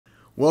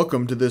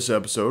Welcome to this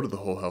episode of the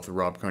Whole Health of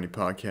Rob Carney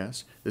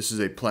podcast. This is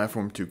a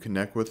platform to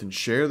connect with and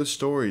share the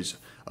stories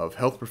of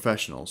health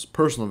professionals,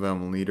 personal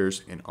development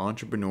leaders, and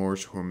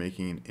entrepreneurs who are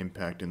making an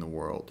impact in the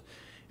world.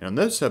 And on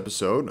this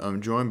episode,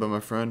 I'm joined by my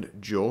friend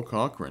Joel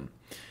Cochran.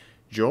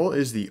 Joel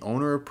is the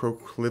owner of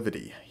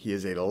Proclivity. He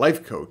is a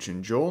life coach,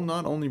 and Joel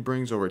not only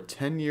brings over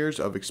 10 years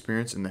of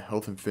experience in the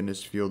health and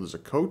fitness field as a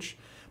coach,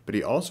 but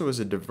he also has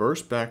a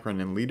diverse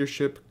background in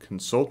leadership,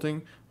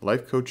 consulting,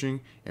 life coaching,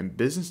 and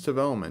business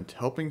development,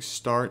 helping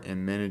start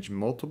and manage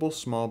multiple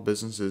small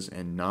businesses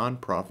and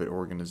nonprofit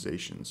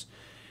organizations.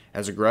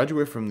 As a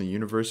graduate from the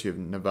University of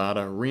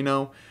Nevada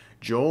Reno,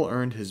 Joel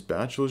earned his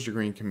bachelor's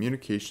degree in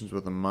communications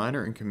with a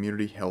minor in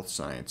community health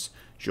science.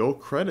 Joel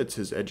credits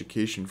his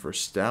education for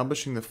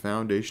establishing the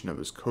foundation of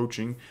his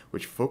coaching,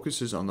 which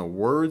focuses on the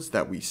words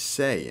that we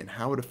say and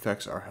how it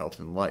affects our health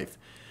and life.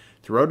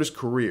 Throughout his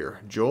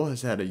career, Joel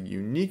has had a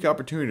unique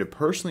opportunity to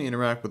personally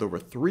interact with over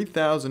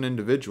 3,000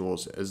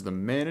 individuals as the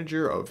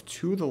manager of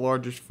two of the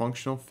largest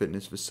functional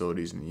fitness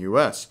facilities in the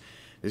U.S.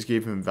 This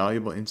gave him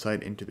valuable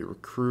insight into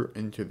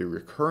the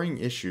recurring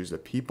issues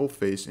that people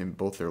face in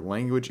both their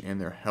language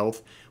and their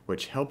health,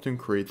 which helped him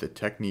create the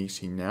techniques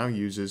he now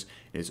uses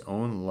in his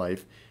own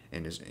life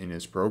and in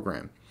his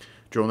program.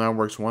 Joel now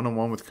works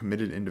one-on-one with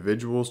committed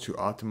individuals to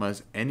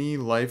optimize any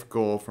life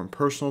goal from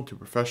personal to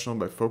professional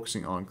by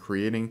focusing on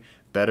creating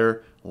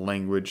better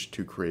language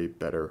to create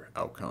better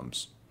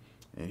outcomes.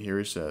 And here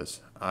he says,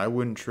 I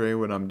wouldn't trade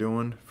what I'm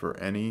doing for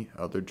any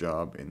other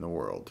job in the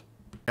world.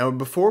 Now,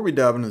 before we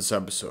dive into this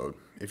episode,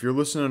 if you're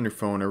listening on your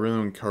phone, I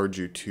really encourage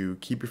you to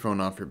keep your phone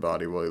off your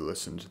body while you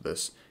listen to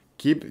this.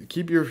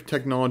 Keep your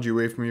technology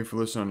away from you if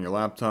you're listening on your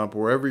laptop,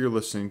 wherever you're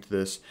listening to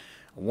this.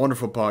 A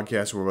wonderful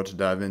podcast we're about to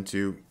dive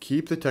into.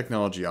 Keep the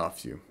technology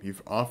off you.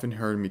 You've often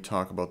heard me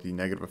talk about the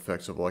negative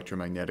effects of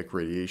electromagnetic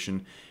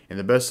radiation, and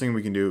the best thing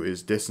we can do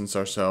is distance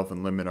ourselves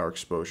and limit our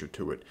exposure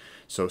to it.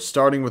 So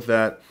starting with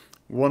that,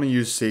 we want to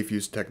use safe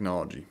use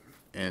technology.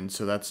 And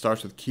so that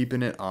starts with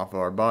keeping it off of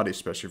our body,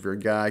 especially if you're a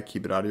guy.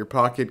 Keep it out of your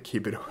pocket.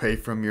 Keep it away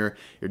from your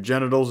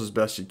genitals as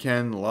best you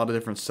can. A lot of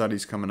different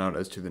studies coming out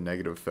as to the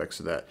negative effects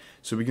of that.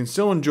 So we can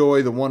still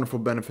enjoy the wonderful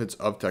benefits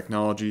of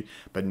technology,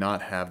 but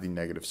not have the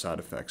negative side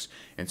effects.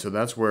 And so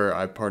that's where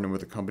I partnered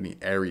with the company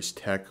Aries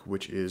Tech,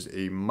 which is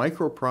a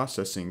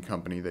microprocessing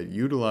company that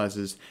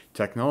utilizes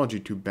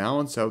technology to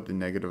balance out the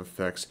negative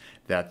effects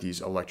that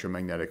these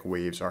electromagnetic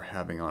waves are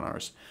having on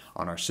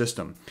our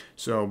system.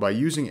 So by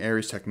using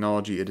Aries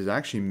technology, it is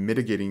actually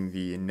mitigating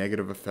the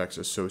negative effects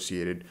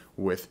associated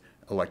with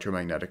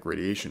electromagnetic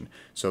radiation.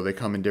 So they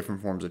come in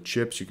different forms of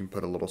chips. You can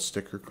put a little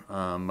sticker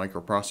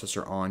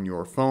microprocessor on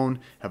your phone,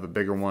 have a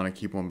bigger one. I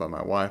keep one by my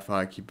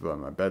Wi-Fi, keep it by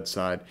my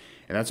bedside,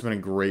 and that's been a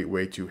great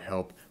way to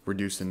help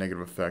reduce the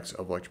negative effects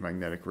of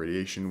electromagnetic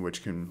radiation,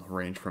 which can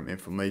range from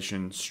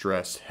inflammation,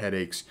 stress,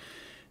 headaches,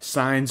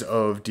 signs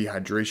of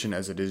dehydration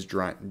as it is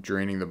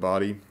draining the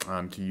body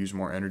to use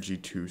more energy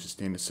to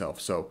sustain itself.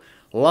 So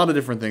a lot of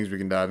different things we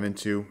can dive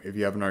into. If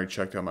you haven't already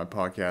checked out my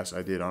podcast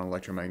I did on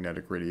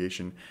electromagnetic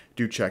radiation,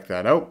 do check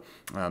that out.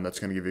 That's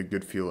going to give you a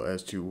good feel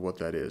as to what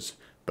that is.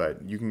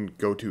 But you can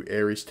go to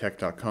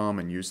ariestech.com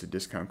and use the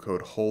discount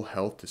code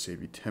WHOLEHEALTH to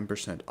save you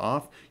 10%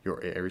 off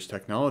your Aries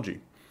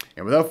technology.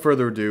 And without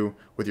further ado,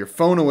 with your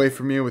phone away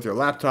from you, with your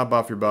laptop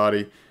off your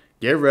body,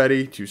 get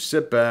ready to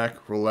sit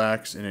back,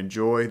 relax, and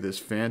enjoy this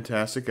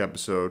fantastic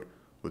episode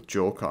with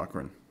Joel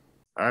Cochran.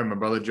 All right, my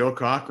brother Joel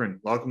Cochran,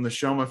 welcome to the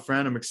show, my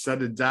friend. I'm excited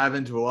to dive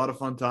into a lot of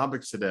fun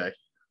topics today.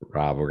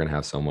 Rob, we're going to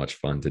have so much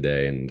fun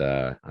today, and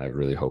I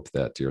really hope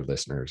that your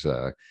listeners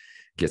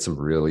get some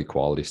really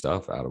quality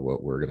stuff out of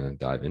what we're going to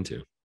dive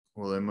into.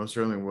 Well, they most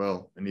certainly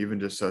will. And even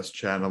just us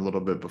chatting a little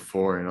bit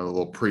before, the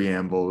little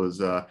preamble was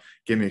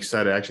getting me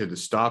excited actually to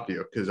stop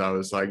you because I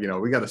was like,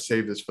 we got to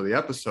save this for the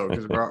episode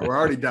because we're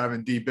already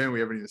diving deep in.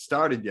 We haven't even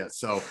started yet.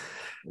 So,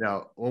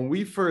 when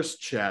we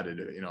first chatted,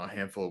 a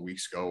handful of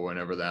weeks ago,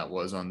 whenever that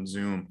was on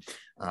Zoom,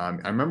 I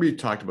remember you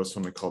talked about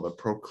something called the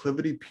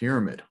Proclivity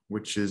Pyramid,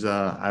 which is,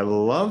 I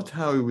loved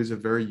how it was a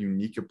very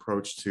unique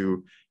approach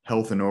to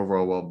health and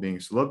overall well-being.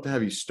 So I'd love to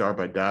have you start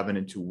by diving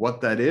into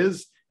what that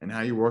is and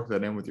how you work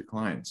that in with your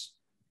clients.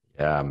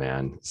 Yeah,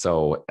 man.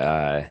 So,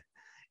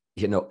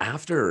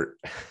 after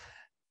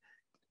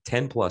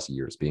 10 plus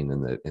years being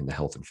in the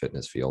health and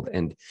fitness field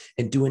and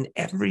doing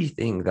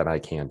everything that I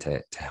can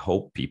to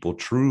help people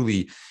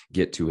truly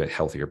get to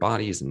healthier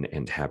bodies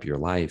and happier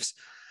lives,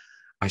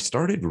 I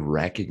started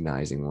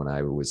recognizing when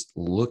I was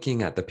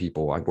looking at the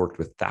people, I worked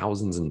with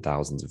thousands and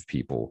thousands of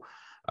people.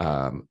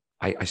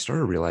 I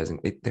started realizing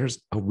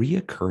there's a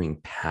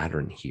reoccurring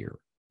pattern here,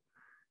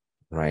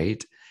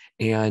 right?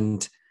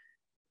 And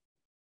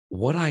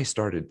what I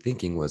started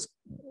thinking was,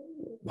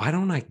 why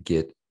don't I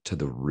get to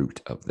the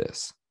root of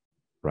this,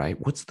 right?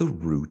 What's the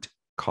root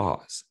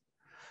cause?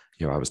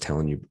 I was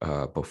telling you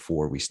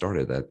before we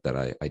started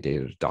that I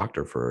dated a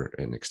doctor for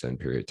an extended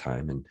period of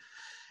time.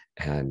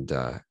 And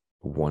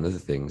one of the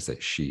ththings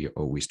that she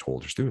always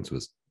told her students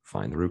was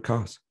find the root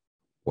cause.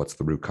 What's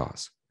the root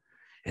cause?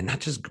 And that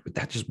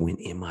just went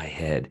in my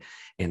head,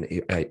 and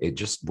it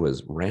just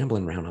was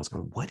rambling around. I was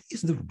going, what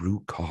is the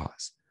root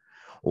cause?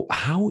 Well,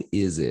 how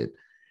is it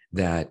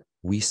that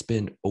we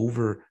spend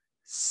over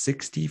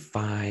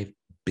 $65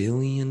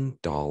 billion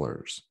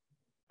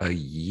a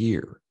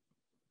year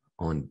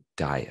on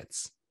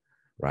diets,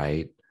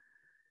 right?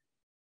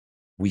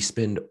 We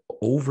spend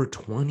over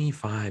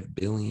 $25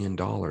 billion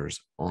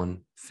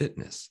on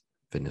fitness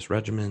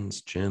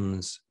regimens,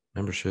 gyms,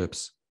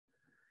 memberships.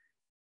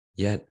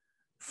 Yet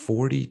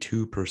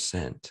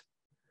 42%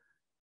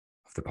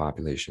 of the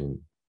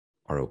population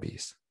are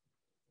obese.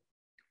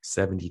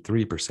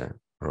 73%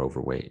 are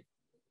overweight.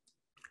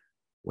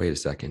 Wait a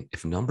second.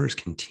 If numbers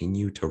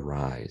continue to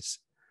rise,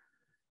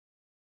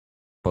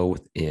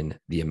 both in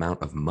the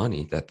amount of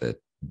money that the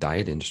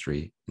diet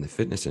industry and the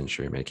fitness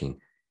industry are making,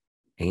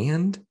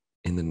 and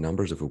in the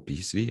numbers of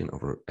obesity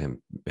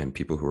and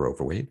people who are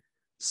overweight,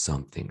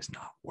 something's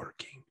not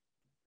working.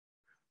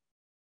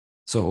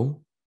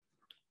 So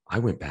I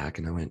went back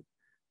and I went,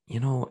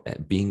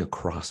 being a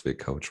CrossFit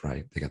coach,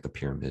 right? They got the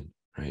pyramid,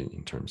 right?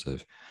 In terms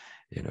of,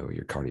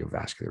 your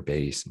cardiovascular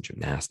base and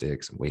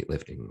gymnastics and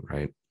weightlifting,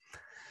 right?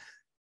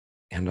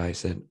 And I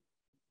said,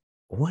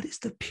 what is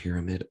the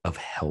pyramid of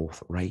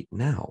health right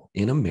now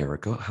in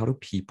America? How do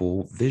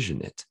people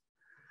vision it?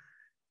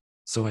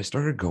 So I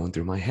started going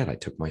through my head. I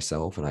took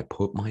myself and I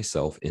put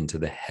myself into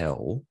the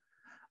hell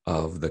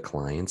of the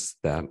clients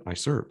that I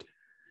served.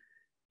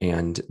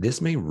 And this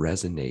may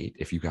resonate,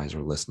 if you guys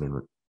are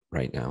listening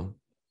right now,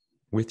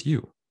 with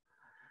you.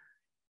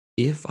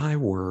 If I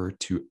were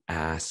to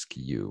ask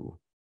you,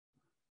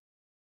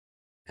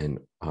 and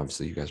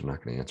obviously you guys are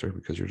not going to answer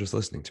because you're just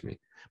listening to me,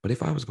 but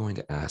if I was going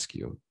to ask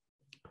you,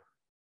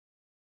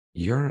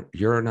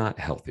 you're not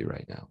healthy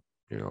right now.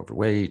 You're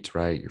overweight,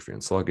 right? You're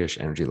feeling sluggish,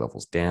 energy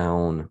levels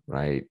down,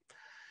 right?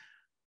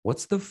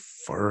 What's the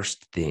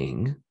first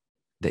thing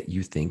that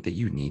you think that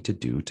you need to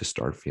do to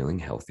start feeling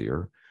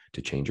healthier,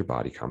 to change your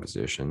body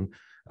composition,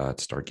 to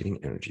start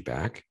getting energy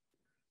back?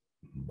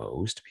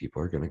 Most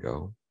people are going to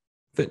go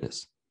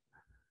fitness,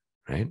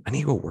 right? I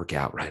need to go work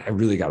out, right? I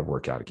really got to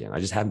work out again. I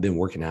just haven't been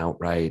working out,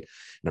 right?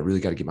 And I really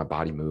got to get my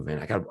body moving.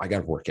 I got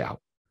to work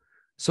out.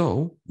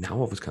 So now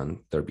all of a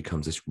sudden there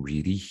becomes this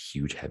really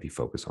huge, heavy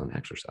focus on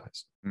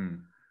exercise.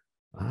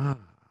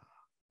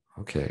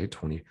 Okay.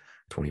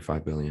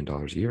 $25 billion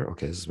a year.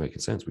 Okay. This is making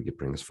sense. We could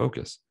bring this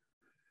focus.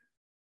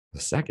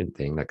 The second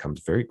thing that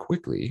comes very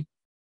quickly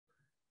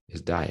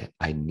is diet.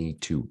 I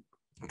need to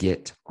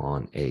get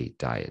on a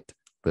diet.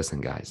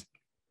 Listen, guys,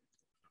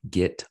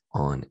 get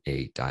on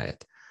a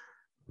diet.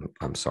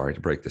 I'm sorry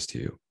to break this to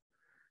you.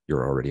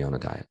 You're already on a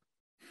diet.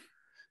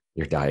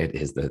 Your diet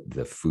is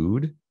the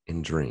food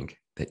and drink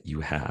that you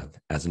have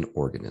as an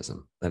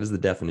organism. That is the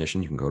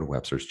definition. You can go to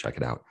Webster's, check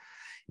it out.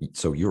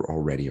 So you're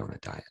already on a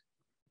diet.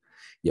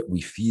 Yet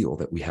we feel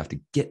that we have to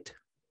get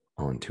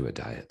onto a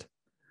diet.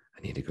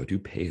 I need to go do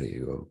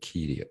paleo,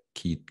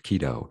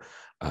 keto.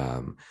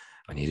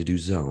 I need to do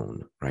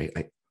zone, right?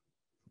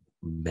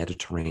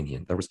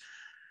 Mediterranean. There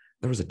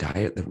was a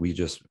diet that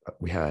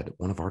we had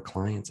one of our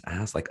clients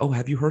ask, like, oh,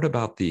 have you heard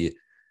about the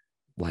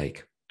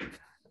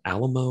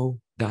Alamo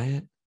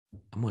diet?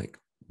 I'm like,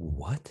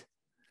 what?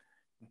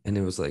 And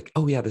it was like,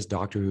 oh yeah, this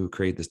doctor who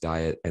created this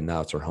diet, and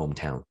now it's her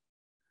hometown.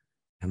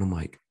 And I'm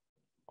like,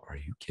 are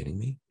you kidding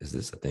me? Is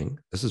this a thing?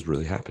 This is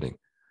really happening.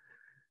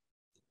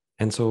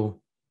 And so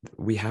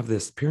we have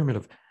this pyramid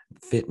of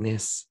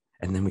fitness,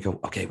 and then we go,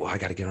 okay, well, I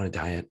got to get on a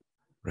diet,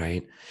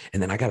 right?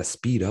 And then I got to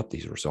speed up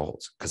these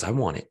results because I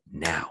want it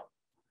now.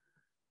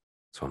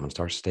 So I'm going to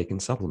start taking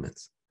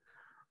supplements,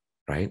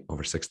 right?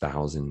 Over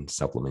 6,000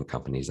 supplement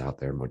companies out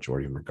there.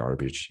 Majority of them are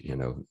garbage.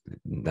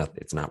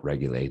 It's not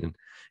regulated.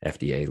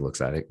 FDA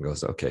looks at it and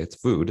goes, okay, it's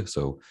food.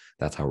 So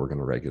that's how we're going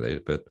to regulate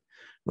it. But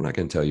we're not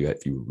going to tell you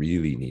if you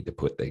really need to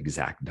put the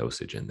exact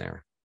dosage in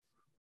there.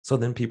 So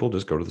then people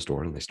just go to the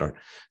store and they start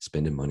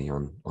spending money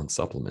on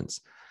supplements.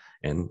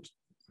 And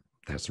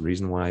that's the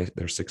reason why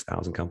there's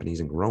 6,000 companies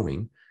and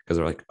growing, because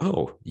they're like,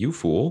 oh, you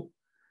fool,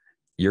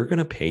 you're going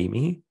to pay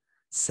me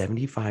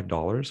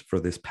 $75 for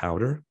this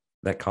powder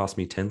that cost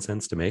me 10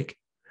 cents to make?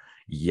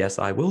 Yes,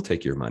 I will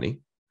take your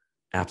money.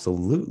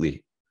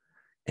 Absolutely.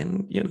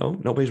 And,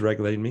 nobody's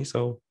regulating me.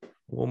 So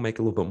we'll make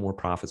a little bit more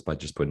profits by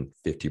just putting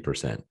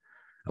 50%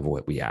 of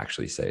what we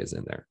actually say is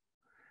in there.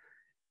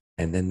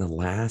 And then the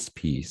last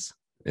piece,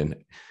 and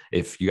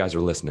if you guys are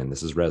listening,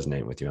 this is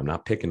resonating with you. I'm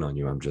not picking on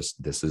you.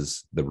 This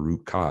is the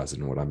root cause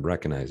and what I'm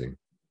recognizing.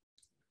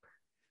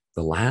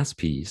 The last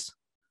piece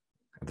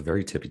at the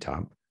very tippy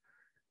top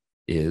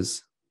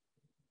is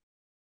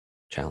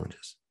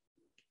challenges.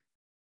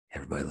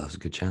 Everybody loves a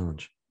good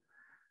challenge,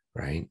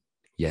 right?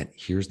 Yet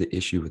here's the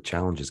issue with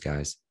challenges,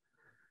 guys.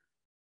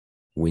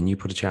 When you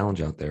put a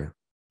challenge out there,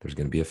 there's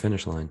going to be a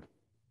finish line.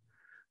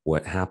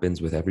 What happens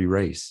with every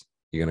race?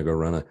 You're going to go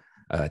run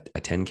a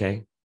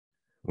 10K.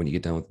 When you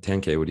get done with the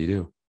 10K, what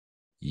do?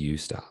 You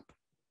stop.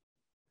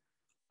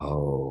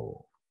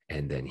 Oh,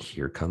 and then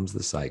here comes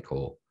the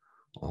cycle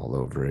all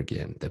over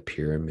again. The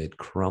pyramid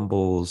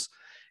crumbles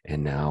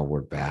And now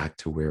we're back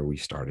to where we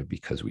started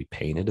because we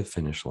painted a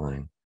finish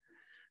line.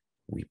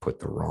 We put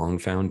the wrong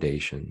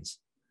foundations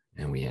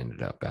and we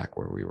ended up back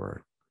where we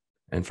were.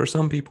 And for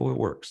some people, it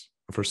works.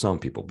 For some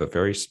people, but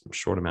very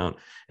short amount.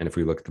 And if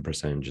we look at the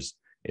percentages,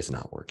 it's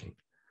not working.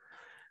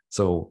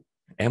 So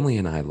Emily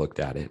and I looked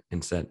at it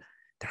and said,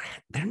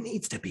 there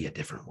needs to be a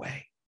different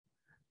way.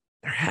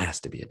 There has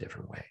to be a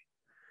different way.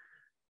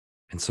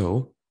 And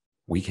so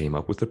we came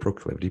up with the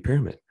proclivity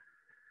pyramid.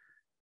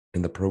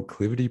 And the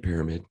proclivity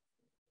pyramid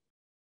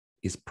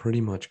is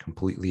pretty much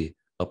completely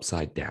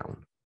upside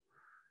down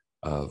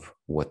of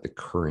what the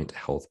current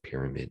health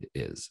pyramid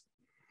is.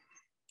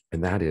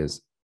 And that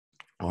is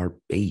our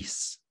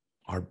base.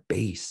 Our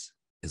base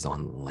is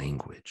on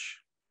language.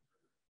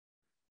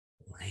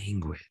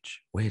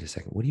 Language. Wait a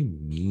second. What do you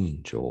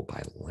mean, Joel,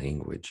 by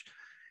language?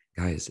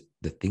 Guys,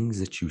 the things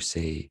that you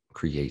say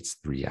creates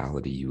the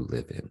reality you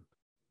live in.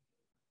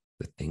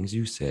 The things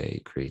you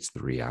say creates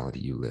the reality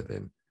you live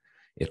in.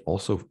 It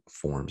also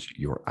forms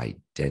your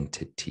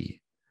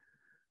identity.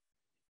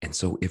 And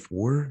so if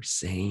we're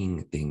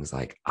saying things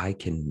like, I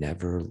can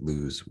never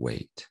lose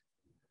weight,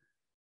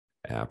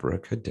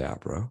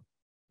 abracadabra,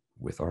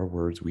 with our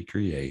words we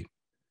create,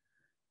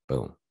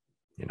 boom,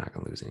 you're not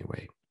going to lose any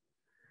weight.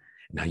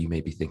 Now you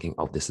may be thinking,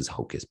 oh, this is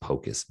hocus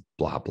pocus,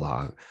 blah,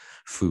 blah,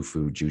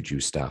 foo-foo,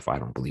 juju stuff. I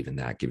don't believe in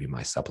that. Give me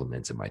my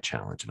supplements and my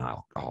challenge and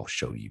I'll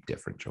show you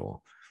different,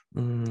 Joel.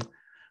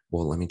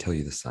 Well, let me tell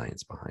you the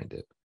science behind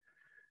it.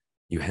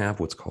 You have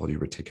what's called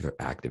your reticular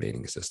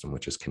activating system,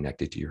 which is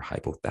connected to your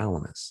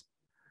hypothalamus.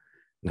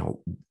 Now,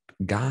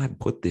 God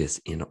put this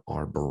in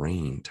our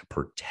brain to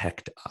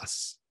protect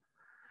us,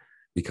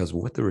 because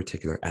what the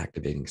reticular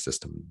activating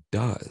system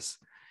does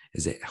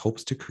is it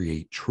helps to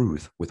create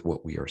truth with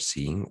what we are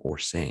seeing or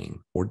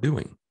saying or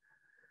doing.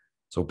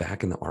 So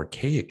back in the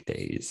archaic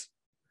days,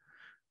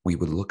 we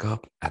would look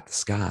up at the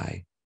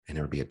sky and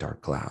there would be a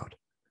dark cloud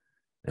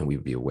and we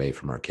would be away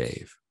from our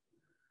cave.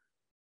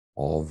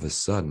 All of a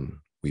sudden,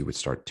 we would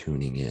start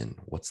tuning in.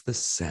 What's the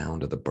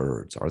sound of the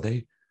birds? Are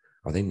they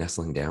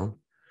nestling down?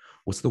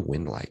 What's the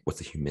wind like? What's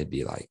the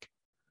humidity like?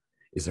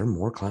 Is there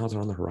more clouds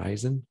on the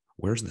horizon?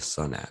 Where's the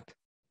sun at?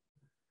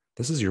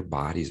 This is your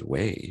body's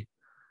way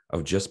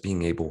of just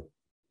being able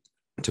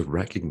to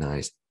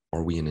recognize,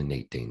 are we in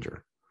innate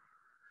danger?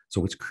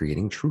 So it's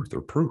creating truth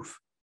or proof.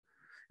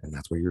 And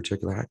that's what your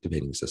reticular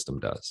activating system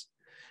does.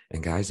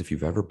 And guys, if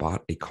you've ever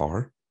bought a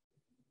car,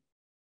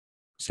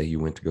 say you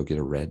went to go get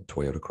a red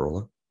Toyota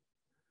Corolla,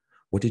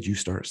 what did you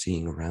start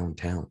seeing around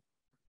town?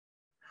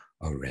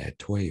 A red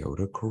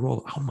Toyota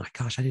Corolla. Oh my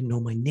gosh, I didn't know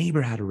my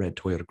neighbor had a red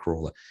Toyota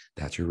Corolla.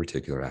 That's your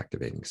reticular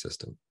activating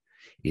system.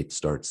 It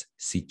starts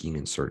seeking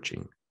and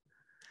searching.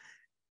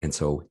 And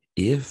so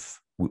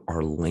if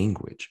our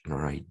language and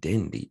our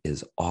identity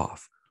is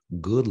off,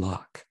 good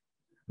luck.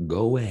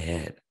 Go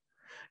ahead.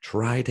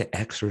 Try to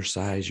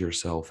exercise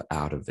yourself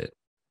out of it.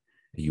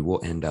 You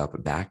will end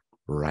up back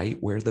right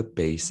where the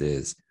base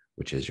is,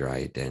 which is your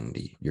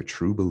identity, your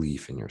true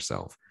belief in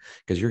yourself.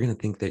 Because you're going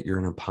to think that you're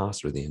an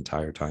imposter the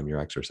entire time you're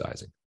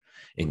exercising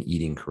and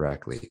eating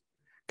correctly.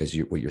 Because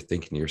what you're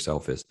thinking to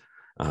yourself is,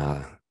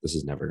 this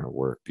is never going to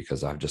work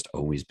because I've just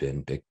always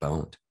been big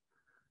boned.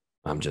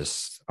 I'm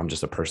just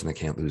a person that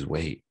can't lose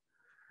weight.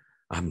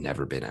 I've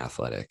never been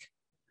athletic.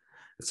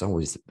 It's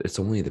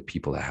only the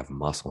people that have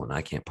muscle and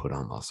I can't put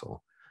on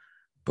muscle.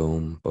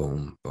 Boom,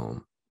 boom,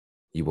 boom.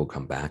 You will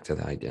come back to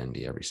the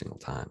identity every single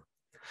time.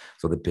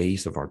 So the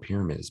base of our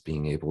pyramid is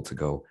being able to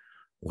go,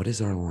 what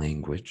is our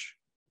language?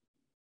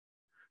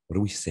 What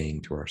are we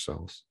saying to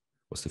ourselves?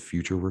 What's the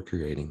future we're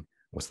creating?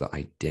 What's the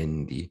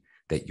identity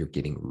that you're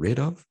getting rid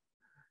of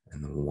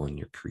and the one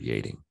you're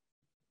creating?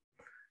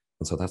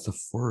 And so that's the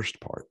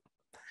first part.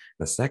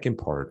 The second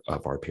part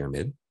of our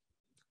pyramid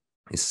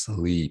is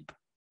sleep.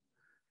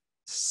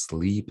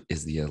 Sleep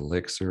is the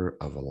elixir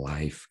of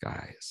life,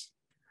 guys.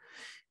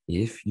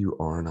 If you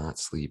are not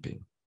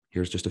sleeping,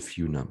 here's just a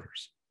few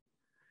numbers.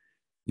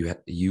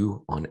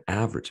 You on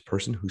average, a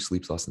person who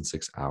sleeps less than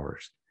 6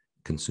 hours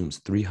consumes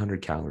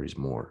 300 calories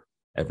more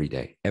every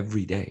day.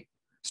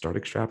 Start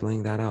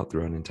extrapolating that out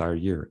throughout an entire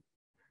year.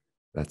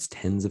 That's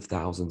tens of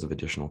thousands of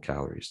additional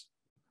calories.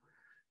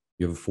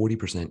 You have a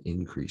 40%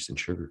 increase in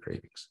sugar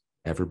cravings.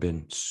 Ever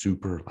been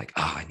super like,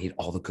 I need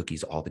all the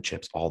cookies, all the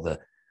chips,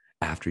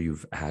 after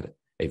you've had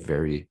a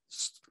very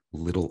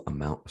little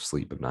amount of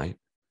sleep night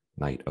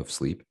of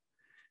sleep?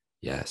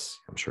 Yes,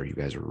 I'm sure you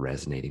guys are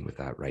resonating with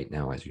that right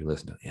now as you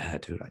listen to, yeah,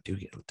 dude, I do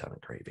get a ton of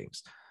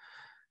cravings.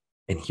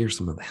 And here's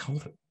some of the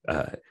health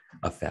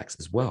effects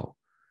as well.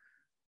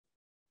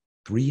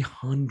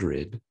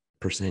 300%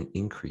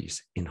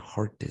 increase in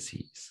heart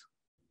disease.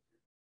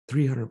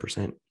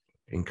 300%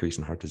 increase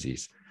in heart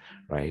disease,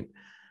 right?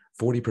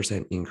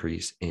 40%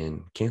 increase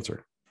in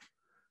cancer.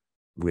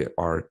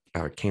 Our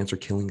cancer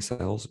killing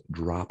cells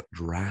drop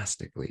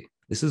drastically.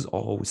 This is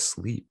all with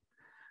sleep.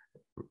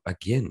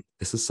 Again,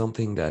 this is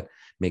something that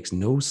makes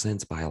no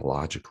sense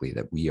biologically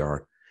that we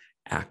are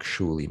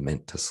actually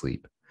meant to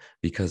sleep,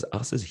 because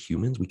us as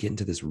humans, we get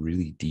into this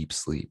really deep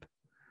sleep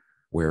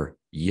where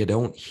you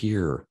don't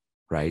hear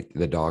right?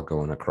 The dog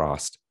going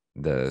across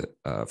the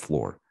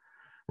floor,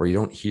 where you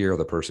don't hear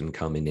the person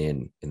coming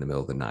in the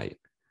middle of the night.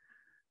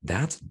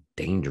 That's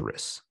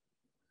dangerous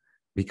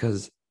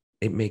because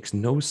it makes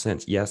no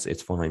sense. Yes,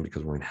 it's fine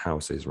because we're in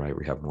houses, right?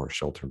 We have more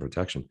shelter and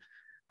protection,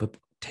 but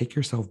take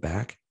yourself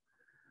back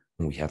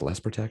when we had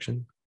less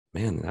protection.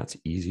 Man, that's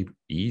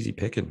easy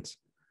pickings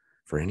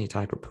for any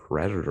type of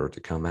predator to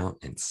come out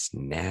and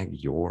snag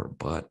your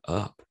butt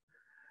up.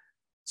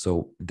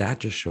 So that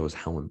just shows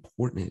how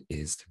important it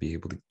is to be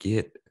able to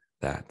get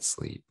that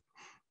sleep.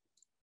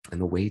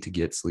 And the way to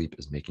get sleep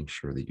is making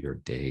sure that your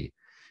day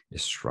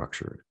is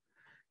structured.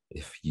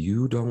 If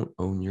you don't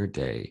own your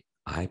day,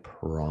 I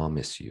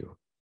promise you,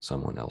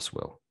 someone else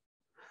will.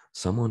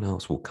 Someone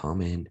else will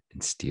come in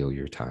and steal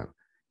your time.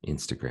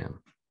 Instagram,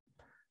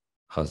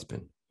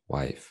 husband,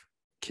 wife,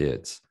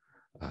 kids,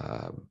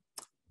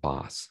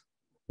 boss,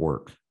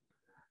 work,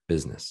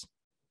 business,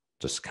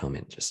 just come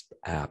in, just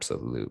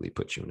absolutely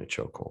put you in a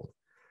chokehold.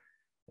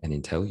 And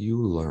until you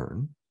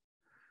learn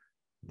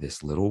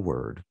this little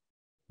word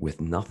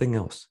with nothing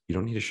else, you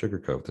don't need to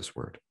sugarcoat this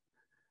word,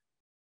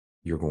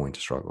 you're going to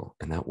struggle.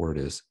 And that word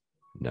is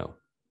no.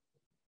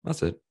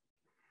 That's it.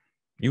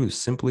 You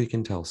simply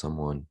can tell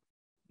someone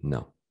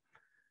no.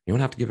 You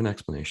don't have to give an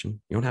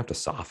explanation. You don't have to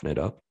soften it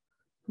up.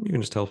 You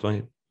can just tell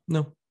someone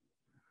no.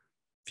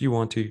 If you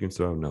want to, you can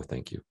throw no,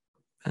 thank you.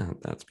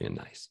 That's being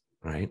nice,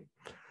 right?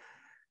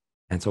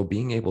 And so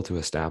being able to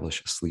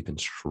establish a sleep and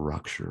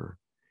structure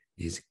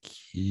is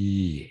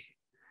key.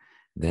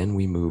 Then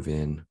we move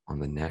in on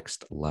the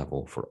next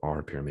level for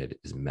our pyramid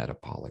is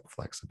metabolic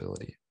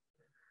flexibility.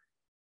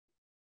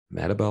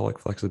 Metabolic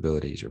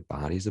flexibility is your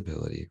body's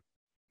ability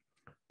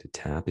to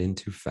tap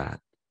into fat,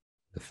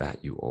 the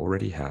fat you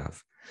already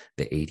have,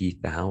 the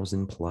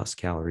 80,000 plus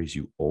calories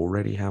you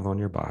already have on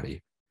your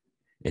body,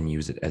 and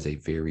use it as a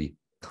very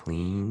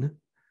clean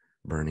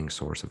burning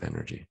source of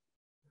energy.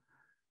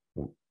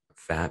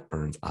 Fat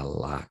burns a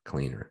lot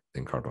cleaner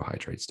than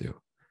carbohydrates do.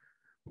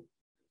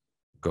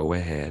 Go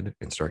ahead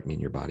and start getting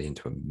your body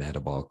into a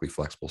metabolically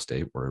flexible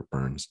state where it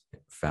burns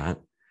fat.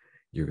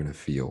 You're going to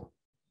feel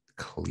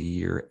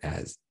clear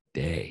as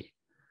day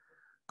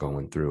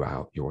going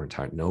throughout your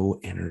entire, no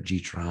energy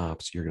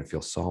drops. You're going to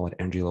feel solid.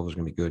 Energy levels are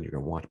going to be good. You're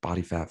going to watch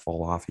body fat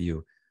fall off of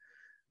you.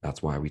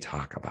 That's why we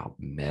talk about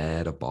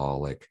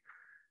metabolic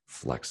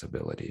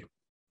flexibility.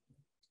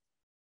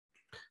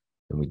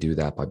 And we do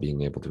that by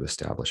being able to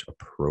establish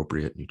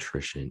appropriate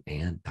nutrition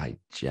and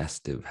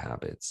digestive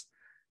habits.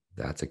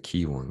 That's a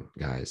key one,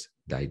 guys.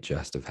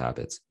 Digestive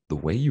habits. The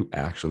way you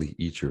actually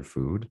eat your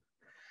food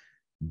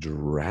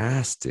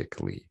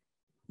drastically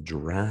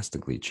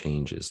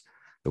changes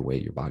the way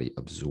your body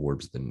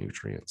absorbs the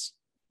nutrients.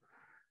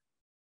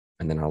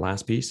 And then our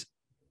last piece,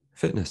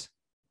 fitness,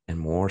 and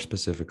more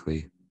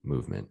specifically,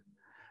 movement.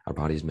 Our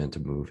body's meant to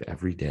move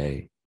every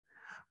day.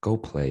 Go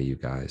play, you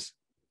guys.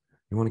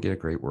 You want to get a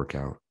great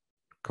workout?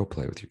 Go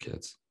play with your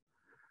kids.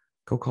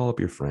 Go call up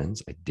your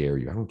friends. I dare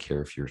you. I don't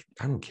care if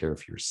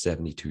you're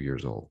 72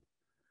 years old.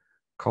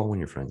 Call one of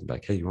your friends and be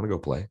like, hey, you want to go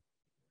play?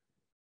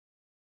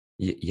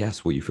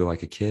 Yes. Will you feel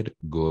like a kid?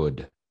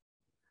 Good.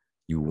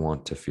 You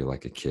want to feel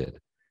like a kid.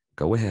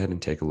 Go ahead and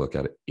take a look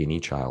at any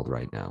child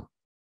right now.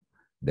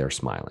 They're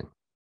smiling.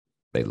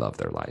 They love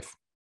their life.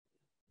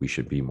 We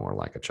should be more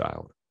like a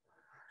child.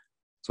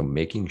 So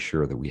making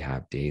sure that we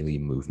have daily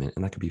movement,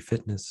 and that could be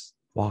fitness,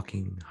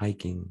 walking,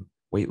 hiking,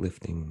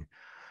 weightlifting,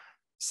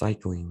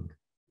 cycling,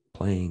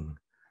 playing,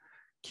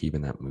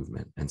 keeping that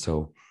movement. And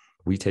so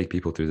we take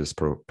people through this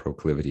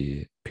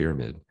proclivity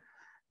pyramid,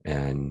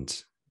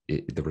 and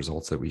the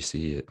results that we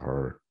see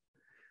are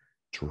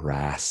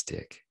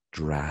drastic,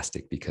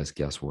 because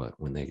guess what?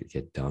 When they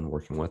get done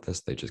working with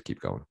us, they just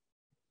keep going.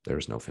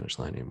 There's no finish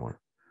line anymore.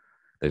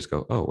 They just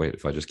go, oh, wait,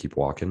 if I just keep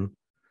walking,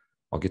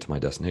 I'll get to my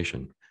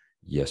destination.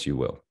 Yes, you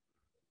will.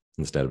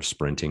 Instead of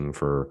sprinting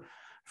for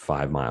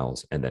 5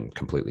 miles and then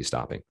completely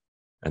stopping,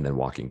 and then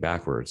walking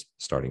backwards,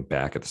 starting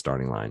back at the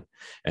starting line,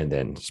 and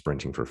then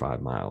sprinting for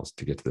 5 miles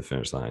to get to the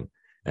finish line,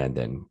 and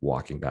then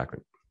walking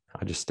backward.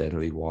 I just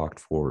steadily walked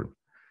forward,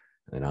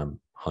 and I'm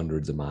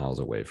hundreds of miles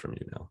away from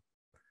you now.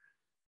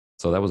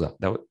 So that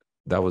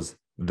was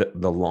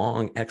the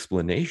long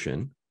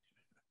explanation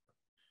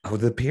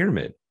of the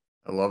pyramid.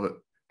 I love it.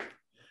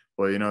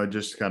 Well,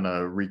 just kind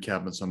of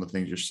recapping some of the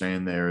things you're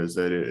saying there is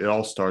that it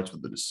all starts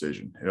with the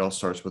decision. It all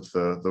starts with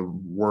the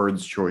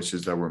words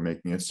choices that we're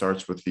making. It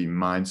starts with the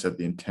mindset,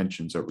 the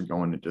intentions that we're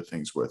going into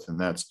things with. And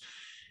that's,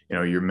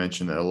 you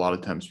mentioned that a lot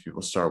of times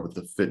people start with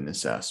the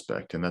fitness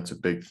aspect, and that's a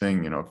big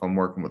thing. If I'm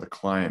working with a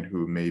client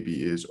who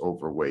maybe is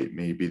overweight,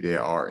 maybe they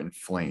are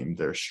inflamed,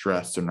 they're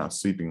stressed, they're not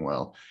sleeping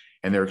well,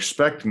 and they're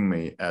expecting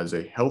me as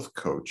a health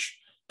coach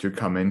to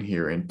come in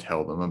here and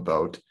tell them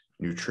about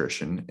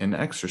nutrition and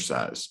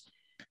exercise.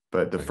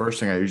 But the first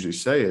thing I usually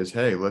say is,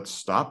 hey, let's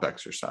stop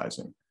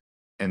exercising.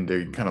 And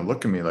they kind of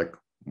look at me like,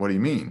 what do you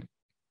mean?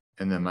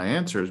 And then my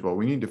answer is, well,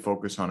 we need to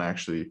focus on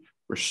actually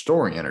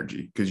restoring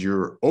energy because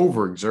you're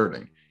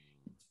overexerting.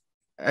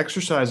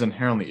 Exercise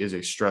inherently is a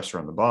stressor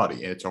on the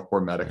body, and it's a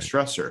hormetic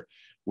stressor.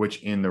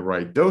 which in the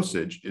right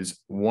dosage is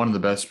one of the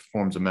best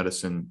forms of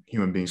medicine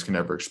human beings can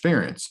ever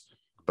experience.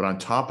 But on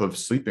top of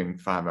sleeping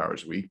 5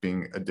 hours a week,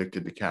 being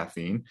addicted to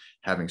caffeine,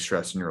 having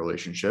stress in your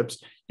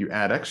relationships, you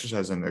add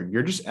exercise in there,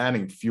 you're just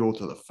adding fuel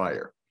to the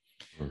fire.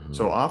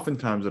 So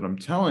oftentimes what I'm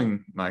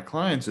telling my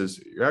clients is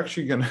you're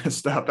actually going to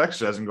stop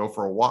exercising, go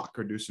for a walk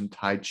or do some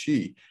Tai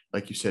Chi.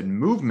 Like you said,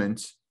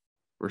 movement,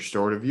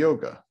 restorative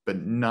yoga,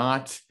 but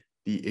not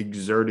the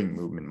exerting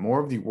movement,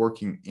 more of the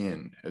working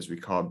in, as we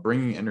call it,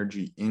 bringing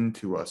energy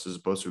into us as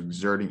opposed to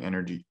exerting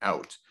energy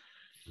out.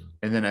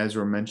 And then as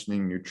we're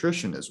mentioning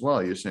nutrition as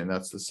well, you're saying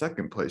that's the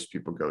second place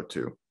people go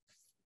to.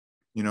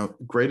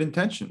 Great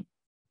intention,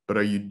 but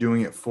are you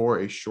doing it for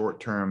a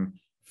short-term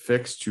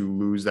fix to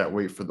lose that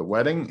weight for the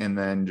wedding and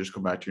then just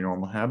go back to your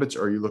normal habits?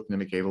 Or are you looking to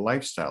make a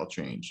lifestyle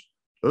change?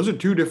 Those are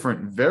two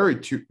very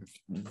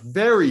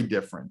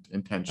different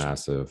intentions.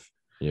 Massive.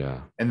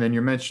 Yeah. And then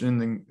you're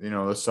mentioning, the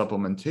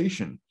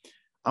supplementation.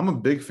 I'm a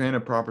big fan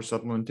of proper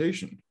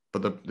supplementation,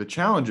 but the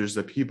challenge is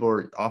that people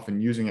are often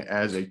using it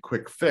as a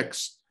quick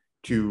fix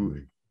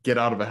to get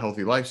out of a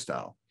healthy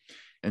lifestyle.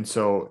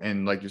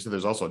 And like you said,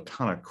 there's also a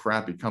ton of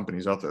crappy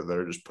companies out there that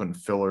are just putting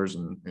fillers.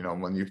 And,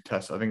 when you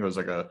test, I think it was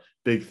like a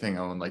big thing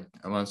on, like,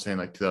 I want to say in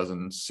like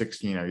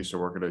 2016, I used to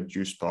work at a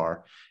juice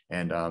bar,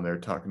 and they were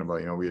talking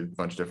about, we had a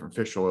bunch of different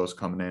fish oils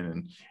coming in,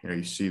 and,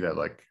 you see that,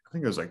 like, I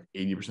think it was like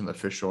 80% of the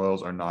fish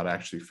oils are not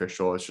actually fish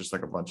oil. It's just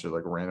like a bunch of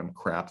like random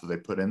crap that they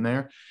put in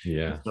there.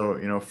 Yeah. And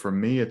so, for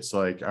me, it's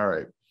like, all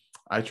right,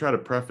 I try to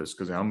preface,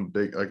 because I'm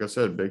like I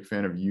said, big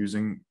fan of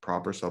using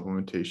proper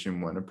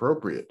supplementation when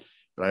appropriate.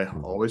 But I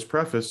always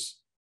preface,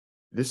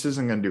 this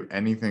isn't going to do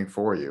anything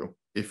for you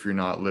if you're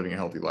not living a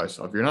healthy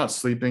lifestyle. If you're not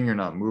sleeping, you're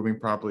not moving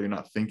properly, you're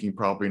not thinking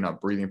properly, you're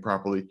not breathing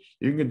properly,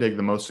 you can take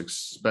the most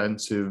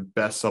expensive,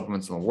 best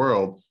supplements in the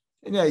world.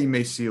 And yeah, you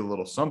may see a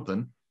little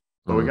something,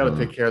 but we got to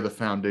take care of the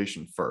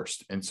foundation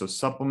first. And so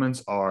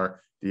supplements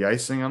are the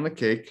icing on the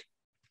cake.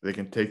 They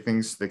can take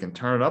things, they can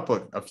turn it up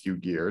a few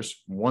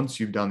gears once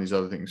you've done these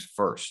other things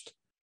first.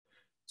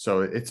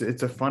 So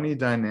it's a funny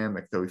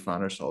dynamic that we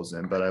find ourselves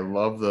in, but I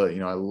love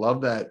I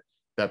love that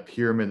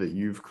pyramid that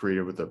you've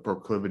created with the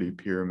proclivity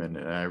pyramid.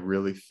 And I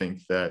really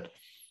think that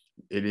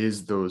it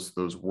is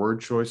those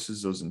word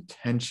choices, those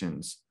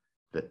intentions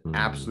that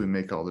absolutely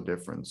make all the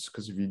difference.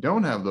 Because if you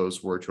don't have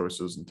those word choices,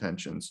 those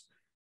intentions,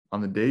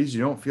 on the days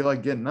you don't feel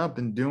like getting up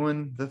and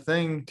doing the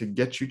thing to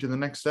get you to the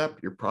next step,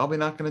 you're probably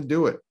not going to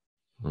do it.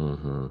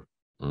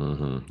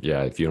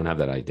 Yeah. If you don't have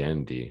that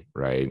identity,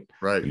 right?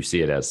 You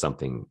see it as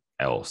something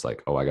else,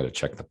 like, oh, I got to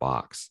check the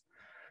box,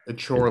 the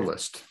chore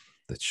list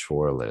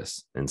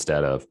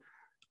instead of,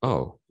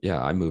 oh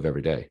yeah, I move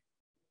every day.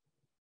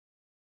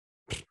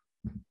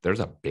 There's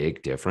a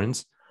big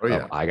difference.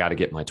 I got to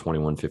get my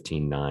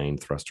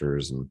 21-15-9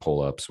 thrusters and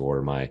pull-ups,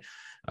 or my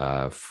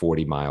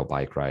 40-mile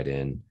bike ride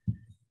in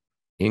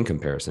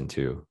comparison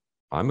to,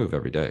 I move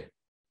every day.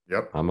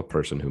 Yep. I'm a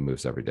person who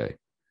moves every day.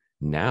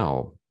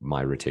 Now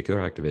my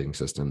reticular activating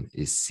system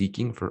is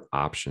seeking for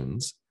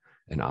options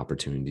and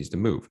opportunities to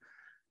move.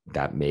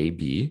 That may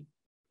be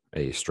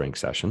a strength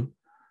session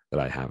that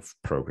I have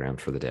programmed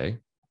for the day,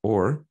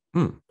 or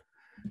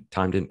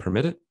time didn't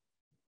permit it.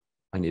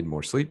 I need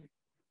more sleep.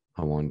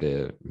 I wanted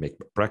to make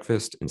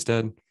breakfast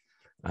instead.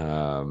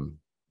 Cool.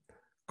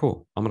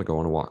 I'm going to go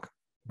on a walk.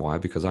 Why?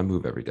 Because I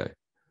move every day.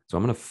 So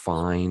I'm going to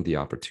find the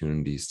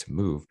opportunities to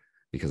move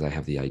because I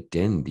have the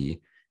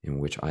identity in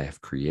which I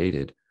have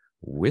created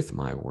with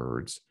my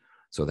words,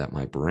 so that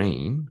my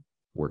brain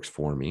works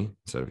for me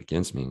instead of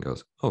against me and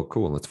goes, oh,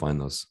 cool. Let's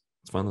find those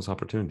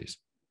opportunities.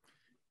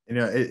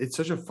 It's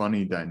such a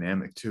funny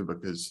dynamic too,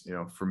 because,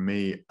 for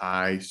me,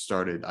 I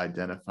started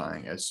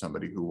identifying as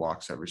somebody who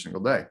walks every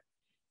single day.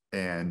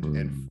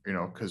 And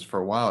because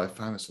for a while I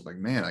found myself like,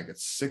 man, I get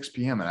 6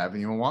 p.m. and I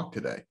haven't even walked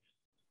today.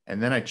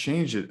 And then I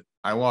changed it.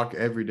 I walk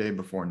every day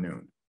before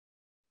noon.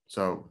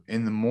 So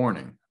in the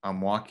morning, I'm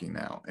walking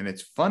now. And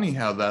it's funny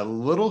how that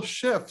little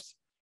shift,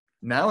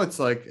 now it's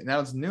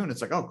noon.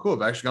 It's like, oh, cool.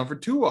 I've actually gone for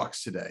 2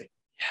 walks today.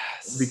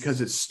 Yes. Because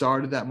it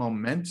started that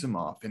momentum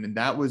off. And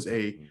that was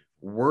a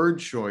word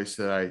choice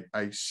that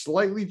I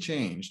slightly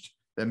changed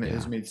that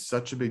has made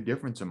such a big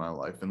difference in my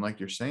life. And like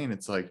you're saying,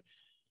 it's like,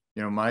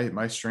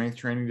 my strength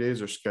training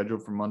days are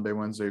scheduled for Monday,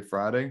 Wednesday,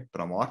 Friday,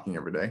 but I'm walking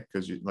every day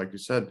because, like you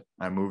said,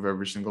 I move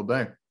every single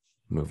day.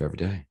 Move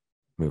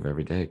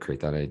every day,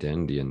 create that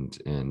identity,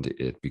 and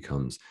it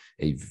becomes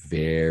a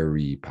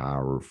very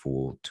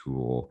powerful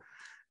tool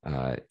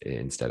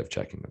instead of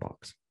checking the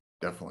box.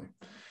 Definitely.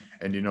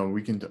 And,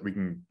 we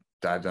can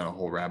dive down a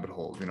whole rabbit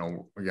hole,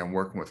 again,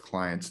 working with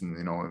clients.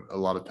 And, a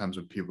lot of times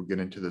when people get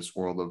into this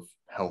world of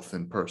health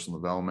and personal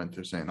development,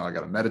 they're saying, oh, I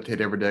got to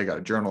meditate every day. I got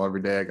to journal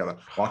every day. I got to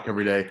walk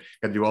every day.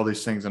 Got to do all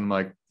these things. And I'm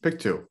like, pick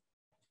two.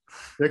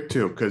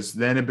 Because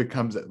then it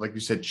becomes, like you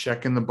said,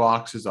 checking the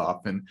boxes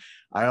off. And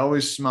I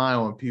always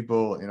smile when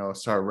people,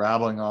 start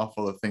rattling off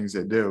all the things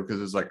they do.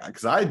 Because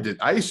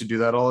I used to do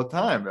that all the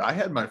time. I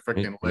had my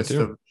freaking list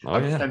of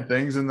 10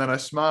 things. And then I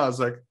smile. I was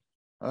like,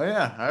 oh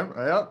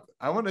yeah,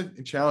 I want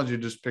to challenge you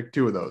to just pick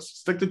 2 of those.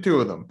 Stick to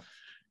 2 of them.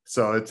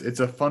 So it's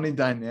a funny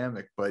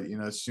dynamic, but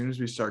as soon as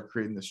we start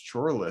creating this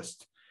chore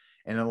list,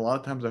 and a lot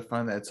of times I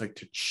find that it's like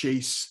to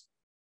chase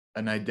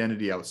an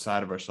identity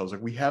outside of ourselves.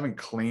 Like we haven't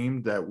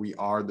claimed that we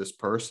are this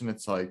person.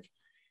 It's like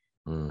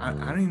I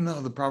don't even know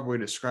the proper way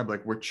to describe it.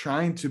 Like we're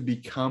trying to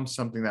become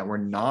something that we're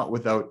not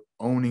without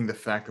owning the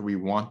fact that we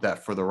want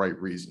that for the right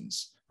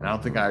reasons. And I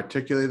don't think I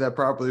articulated that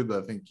properly,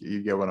 but I think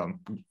you get what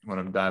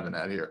I'm diving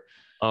at here.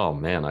 Oh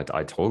man,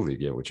 I totally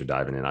get what you're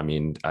diving in. I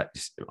mean,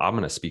 I'm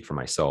going to speak for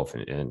myself,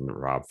 and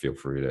Rob, feel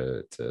free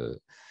to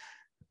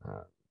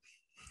uh,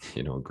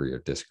 agree or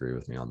disagree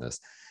with me on this.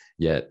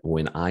 Yet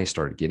when I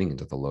started getting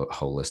into the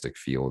holistic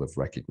field of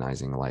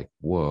recognizing, like,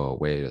 whoa,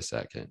 wait a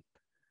second,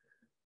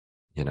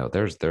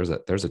 there's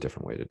a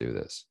different way to do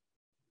this.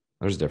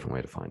 There's a different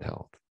way to find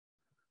health.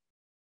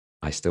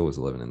 I still was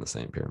living in the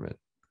same pyramid.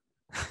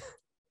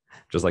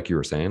 Just like you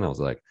were saying, I was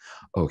like,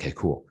 okay,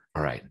 cool.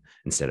 All right.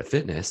 Instead of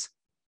fitness,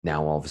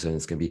 now all of a sudden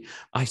it's going to be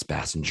ice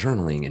baths and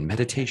journaling and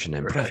meditation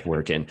and breath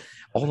work. And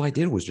all I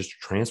did was just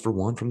transfer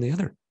one from the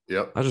other.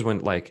 Yep. I just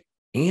went like,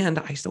 and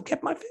I still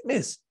kept my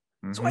fitness.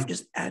 So I've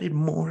just added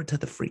more to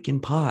the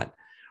freaking pot,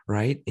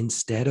 right?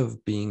 Instead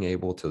of being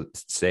able to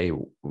say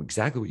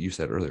exactly what you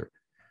said earlier.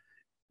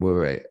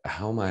 Wait,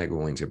 how am I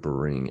going to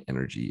bring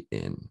energy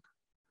in?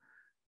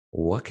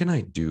 What can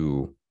I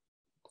do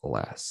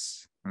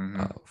less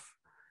of?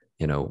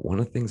 One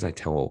of the things I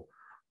tell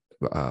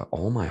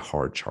all my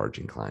hard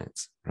charging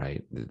clients,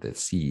 right? The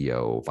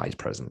CEO, vice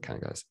president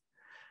kind of guys.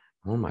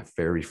 One of my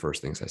very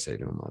first things I say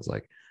to them, I was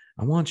like,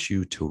 I want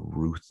you to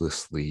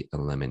ruthlessly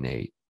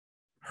eliminate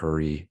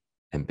hurry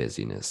and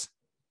busyness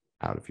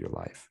out of your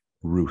life.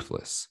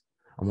 Ruthless.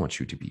 I want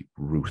you to be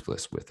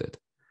ruthless with it.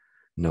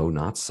 No,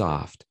 not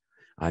soft.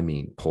 I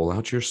mean, pull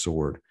out your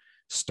sword,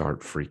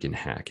 start freaking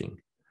hacking,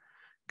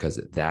 because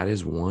that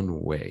is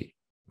one way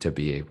to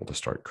be able to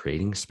start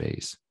creating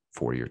space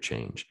for your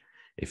change.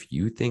 If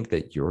you think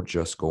that you're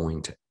just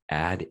going to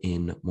add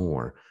in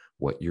more,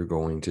 what you're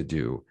going to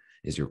do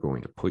is you're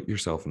going to put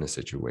yourself in a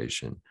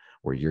situation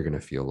where you're going to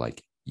feel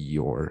like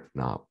you're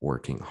not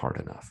working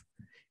hard enough.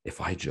 If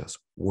I just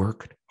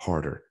worked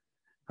harder,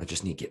 I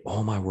just need to get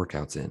all my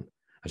workouts in.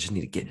 I just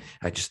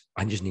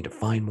need to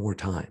find more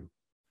time.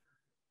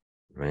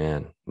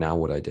 Man, now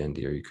what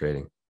identity are you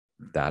creating?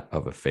 That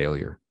of a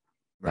failure,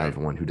 that of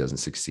one who doesn't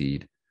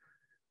succeed.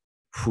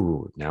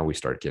 Whew, now we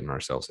start getting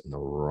ourselves in the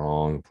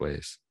wrong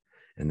place.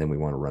 And then we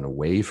want to run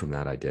away from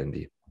that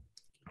identity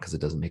because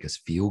it doesn't make us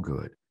feel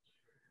good.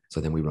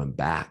 So then we run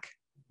back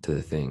to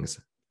the things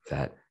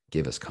that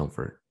give us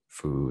comfort: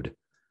 food,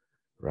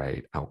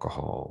 right?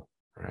 Alcohol,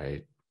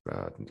 right?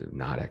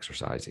 Not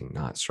exercising,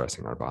 not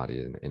stressing our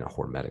body in a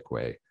hormetic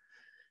way.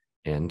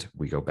 And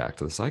we go back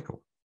to the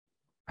cycle.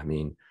 I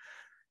mean,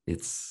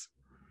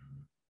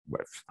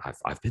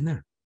 I've been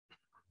there.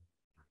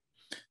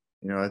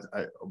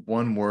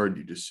 One word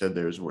you just said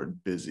there is the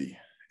word busy.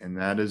 And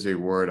that is a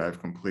word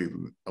I've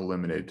completely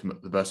eliminated to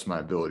the best of my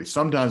ability.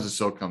 Sometimes it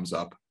still comes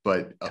up,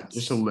 but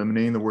just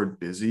eliminating the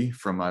word busy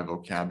from my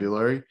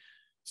vocabulary.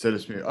 Instead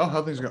of me, oh,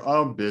 how things go?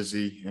 Oh,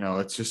 busy.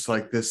 It's just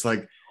like this,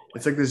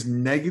 it's like this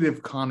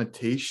negative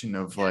connotation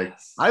of like,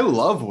 I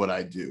love what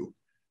I do.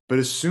 But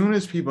as soon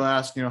as people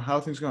ask,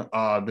 how things going? Oh,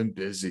 I've been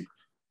busy.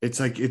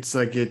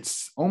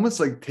 It's almost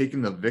like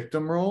taking the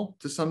victim role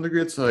to some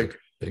degree. It's like,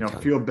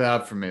 feel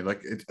bad for me.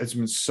 Like it's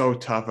been so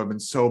tough. I've been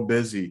so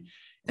busy.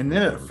 And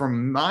then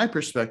from my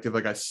perspective,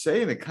 like I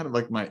say, and it kind of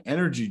like my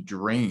energy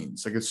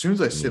drains. Like as soon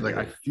as I say, like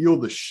I feel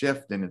the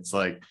shift, and it's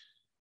like,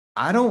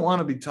 I don't want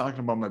to be talking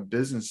about my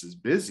business is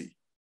busy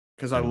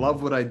because I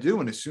love what I do.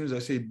 And as soon as I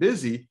say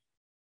busy,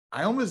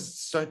 I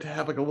almost start to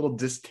have like a little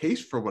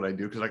distaste for what I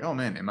do. Cause like, oh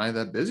man, am I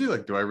that busy?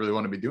 Like, do I really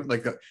want to be doing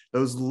like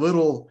those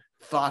little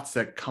thoughts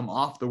that come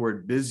off the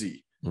word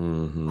busy?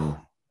 They're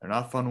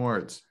not fun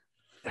words.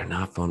 They're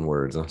not fun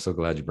words. I'm so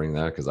glad you bring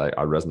that, because I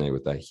resonate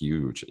with that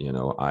huge.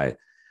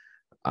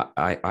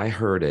 I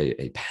heard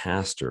a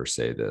pastor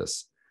say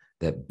this,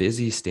 that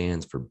busy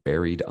stands for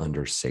buried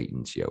under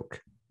Satan's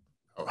yoke.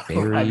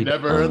 I've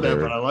never heard that,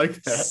 but I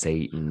like that.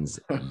 Satan's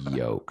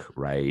yoke,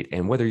 right?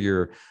 And whether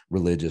you're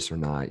religious or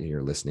not,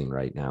 you're listening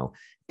right now,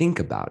 think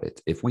about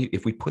it. If we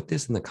put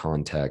this in the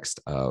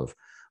context of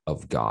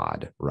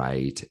God,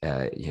 right?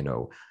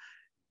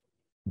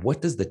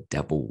 What does the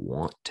devil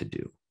want to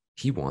do?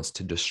 He wants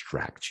to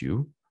distract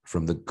you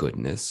from the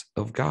goodness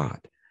of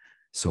God.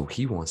 So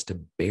he wants to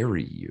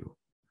bury you.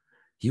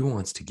 He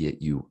wants to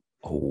get you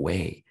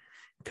away,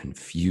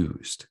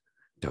 confused,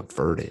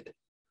 diverted.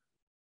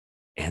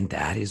 And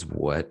that is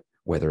what,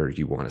 whether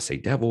you want to say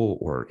devil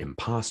or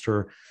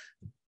imposter,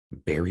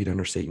 buried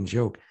under Satan's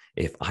yoke.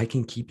 If I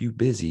can keep you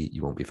busy,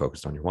 you won't be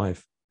focused on your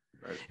wife.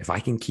 Right. If I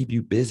can keep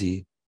you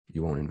busy,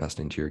 you won't invest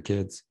into your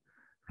kids,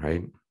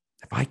 right?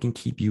 If I can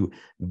keep you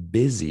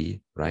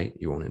busy, right,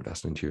 you won't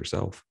invest into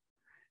yourself.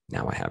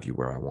 Now I have you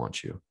where I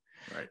want you,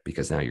 right?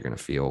 Because now you're going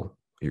to feel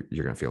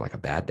like a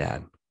bad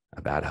dad,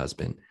 a bad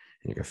husband, and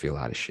you're going to feel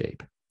out of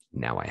shape.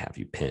 Now I have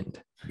you pinned,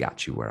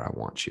 got you where I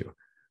want you,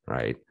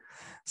 right?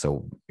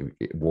 So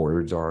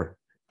words are,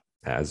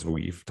 as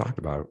we've talked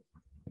about,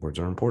 words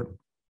are important.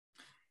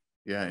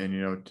 Yeah,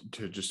 and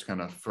to just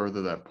kind of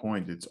further that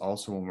point, it's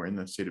also when we're in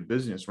that state of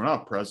busyness, we're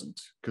not present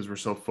because we're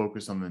so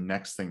focused on the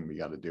next thing we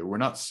got to do. We're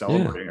not Yeah.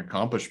 celebrating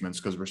accomplishments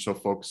because we're so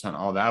focused on,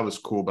 oh, that was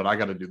cool, but I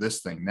got to do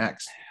this thing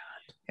next.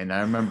 And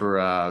I remember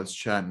I was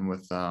chatting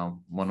with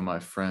one of my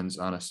friends,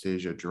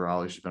 Anastasia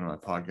Girali. She's been on my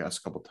podcast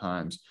a couple of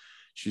times.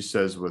 She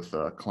says with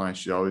clients,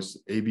 she always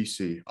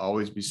ABC,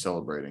 always be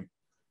celebrating.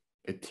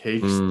 It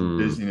takes the Mm,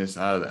 busyness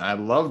out of it. I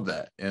love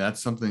that. And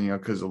that's something,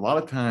 because a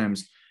lot of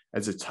times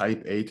as a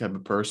type A type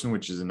of person,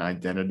 which is an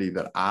identity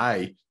that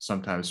I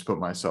sometimes put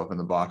myself in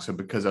the box of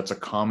because that's a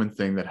common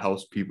thing that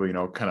helps people,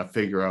 kind of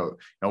figure out,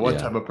 what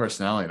yeah. type of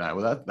personality and I.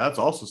 Well, that's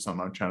also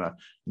something I'm trying to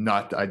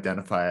not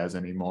identify as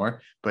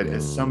anymore. But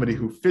as somebody Mm,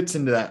 who fits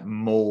into that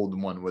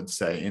mold, one would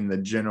say, in the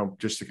general,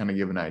 just to kind of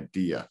give an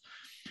idea,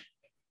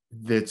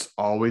 that's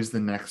always the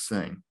next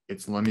thing.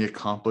 It's let me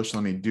accomplish,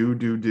 let me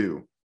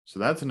do. So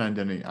that's an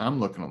identity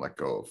I'm looking to let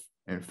go of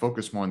and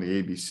focus more on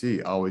the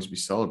ABC, always be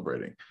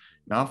celebrating.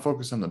 Not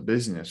focus on the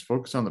business,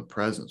 focus on the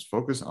presence,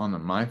 focus on the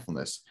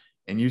mindfulness.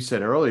 And you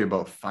said earlier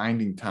about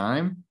finding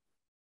time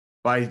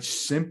by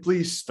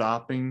simply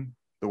stopping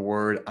the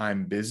word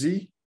I'm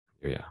busy.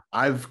 yeah.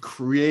 I've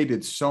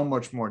created so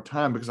much more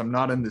time because I'm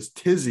not in this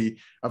tizzy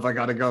of I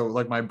got to go.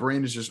 Like my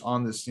brain is just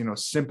on this,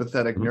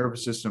 sympathetic Mhm.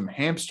 nervous system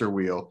hamster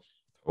wheel.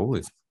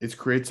 Totally. It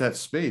creates that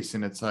space.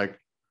 And it's like,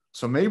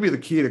 so maybe the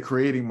key to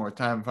creating more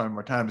time, finding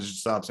more time is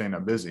just stop saying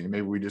I'm busy.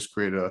 Maybe we just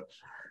create a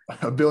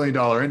 $1 billion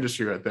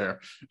industry right there.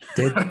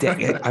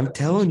 I'm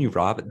telling you,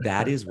 Rob,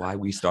 that is why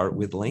we start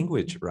with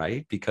language,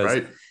 right? Because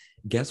Right.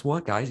 guess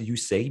what, guys? You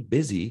say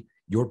busy,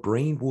 your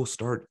brain will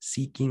start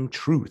seeking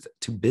truth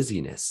to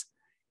busyness.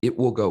 It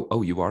will go,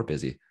 oh, you are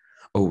busy.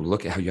 Oh,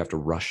 look at how you have to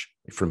rush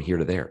from here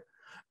to there.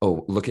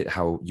 Oh, look at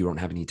how you don't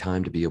have any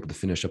time to be able to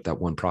finish up that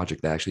one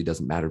project that actually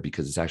doesn't matter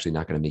because it's actually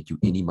not going to make you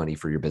any money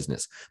for your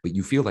business, but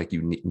you feel like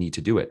you need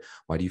to do it.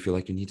 Why do you feel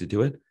like you need to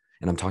do it?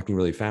 And I'm talking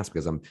really fast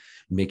because I'm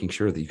making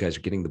sure that you guys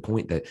are getting the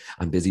point that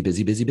I'm busy,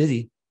 busy, busy,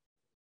 busy.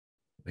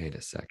 Wait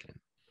a second.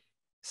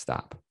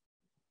 Stop.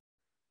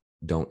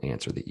 Don't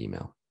answer the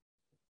email.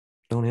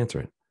 Don't answer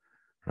it,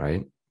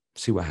 right?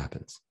 See what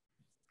happens,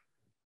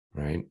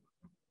 right?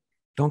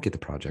 Don't get the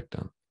project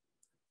done.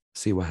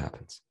 See what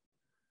happens.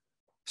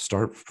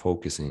 Start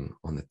focusing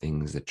on the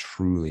things that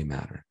truly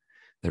matter,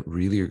 that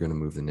really are going to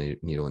move the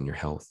needle in your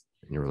health,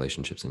 in your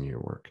relationships, and in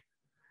your work.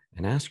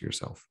 And ask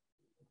yourself,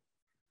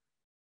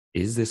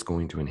 is this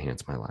going to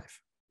enhance my life?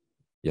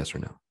 Yes or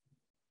no?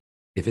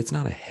 If it's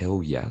not a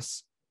hell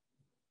yes,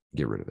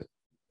 get rid of it.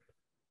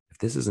 If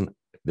this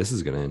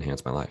is going to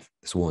enhance my life.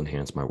 This will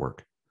enhance my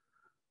work.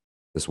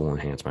 This will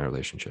enhance my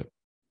relationship.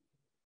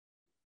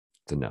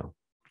 To no.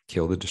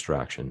 Kill the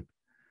distraction.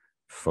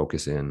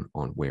 Focus in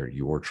on where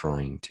you're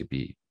trying to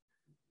be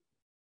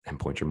and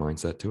point your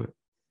mindset to it.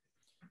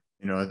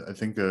 I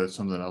think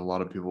something that a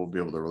lot of people will be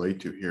able to relate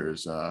to here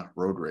is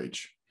road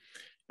rage.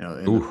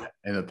 Ooh,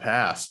 In the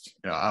past,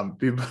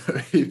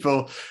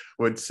 people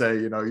would say,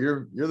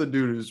 you're the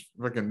dude who's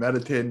freaking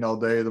meditating all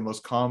day, the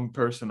most calm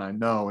person I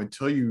know,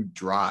 until you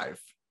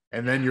drive,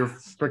 and then you're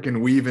yes.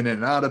 freaking weaving in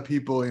and out of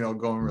people,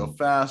 going real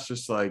fast,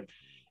 just like,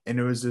 and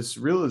it was this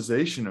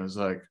realization. I was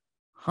like,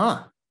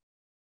 huh,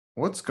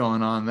 what's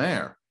going on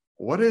there?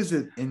 What is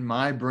it in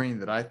my brain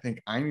that I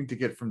think I need to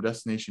get from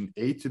destination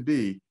A to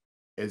B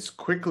as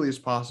quickly as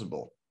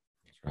possible?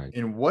 Right.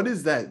 And what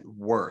is that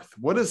worth?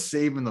 What is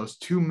saving those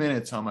 2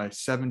 minutes on my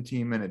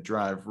 17-minute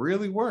drive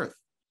really worth?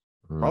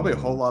 Probably a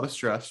whole Mm, lot of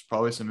stress,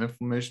 probably some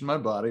inflammation in my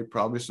body,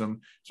 probably some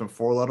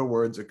four-letter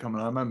words that coming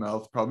out of my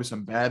mouth, probably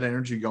some bad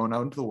energy going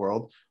out into the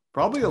world, big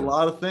probably a time.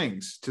 lot of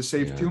things to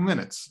save Yeah. 2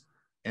 minutes.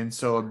 And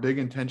so a big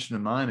intention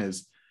of mine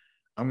is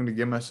I'm going to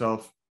give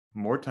myself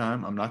more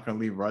time. I'm not going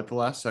to leave right the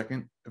last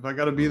second. If I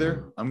got to be there,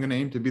 Mm, I'm going to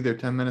aim to be there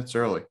 10 minutes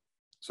early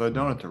so I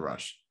don't have mm, to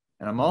rush.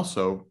 And I'm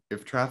also,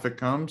 if traffic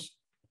comes,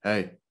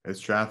 hey,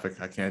 it's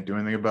traffic. I can't do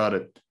anything about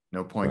it.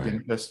 No point right.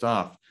 getting pissed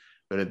off.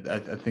 But I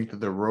think that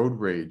the road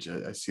rage,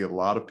 I see a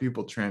lot of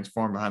people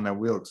transform behind that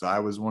wheel because I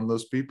was one of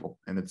those people.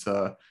 And it's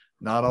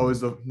not always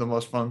the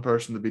most fun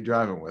person to be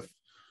driving with.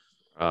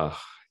 Oh,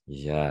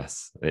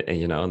 yes.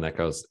 And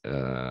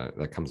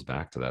that comes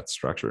back to that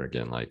structure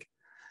again. Like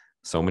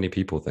so many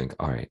people think,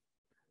 all right,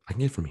 I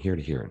can get from here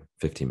to here in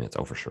 15 minutes.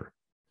 Oh, for sure.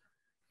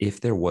 If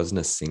there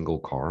wasn't a single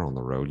car on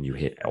the road and you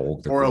hit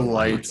all the Or a green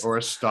light lights, or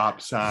a stop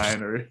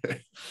sign or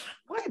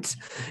what?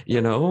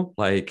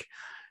 Like,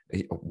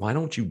 why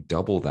don't you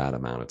double that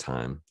amount of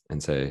time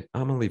and say,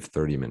 I'm going to leave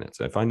 30 minutes.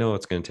 If I know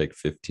it's going to take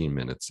 15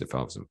 minutes, if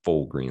I was in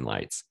full green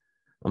lights,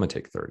 I'm going to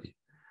take 30.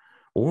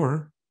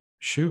 Or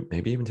shoot,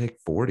 maybe even take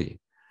 40,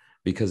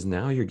 because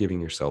now you're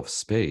giving yourself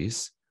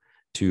space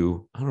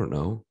to, I don't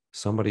know,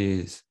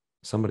 somebody is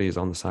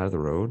on the side of the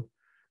road,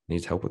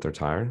 needs help with their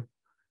tire.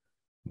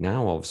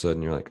 Now all of a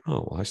sudden you're like,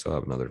 oh, well, I still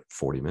have another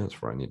 40 minutes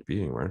before I need to be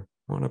anywhere.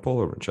 Why don't I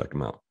pull over and check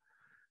them out?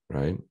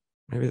 Right?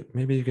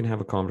 Maybe you can have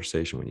a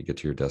conversation when you get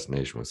to your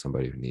destination with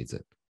somebody who needs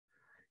it.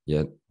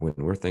 Yet when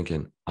we're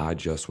thinking, I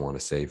just want to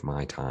save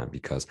my time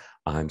because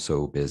I'm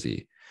so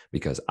busy,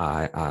 because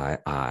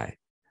I,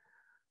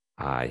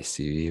 I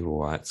see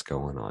what's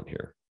going on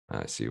here.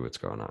 I see what's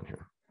going on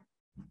here.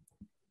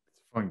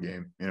 Fun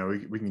game. You know,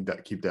 we can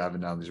keep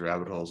diving down these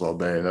rabbit holes all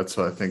day. That's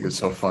what I think is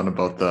so fun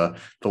about the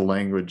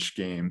language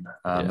game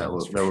Yeah, that for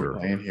we're sure.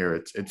 playing here.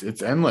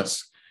 It's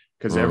endless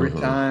because every Mm-hmm.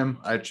 time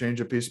I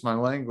change a piece of my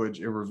language,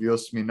 it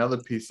reveals to me another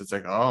piece that's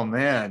like, oh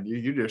man,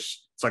 you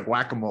just it's like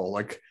whack-a-mole.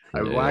 Like I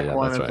Yeah, yeah, whack yeah.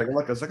 one, That's and it's right. like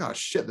look, it's like oh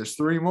shit, there's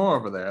three more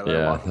over there. And I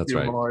Yeah, walk a that's few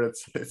right. more.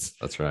 It's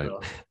That's right.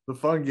 the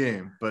fun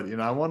game. But you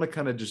know, I want to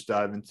kind of just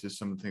dive into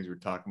some of the things we're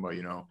talking about.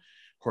 You know,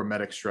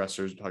 hormetic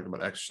stressors, talking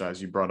about exercise.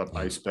 You brought up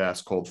Yeah. ice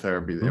baths, cold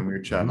therapy, Mm-hmm. and we were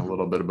chatting Mm-hmm. a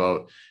little bit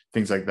about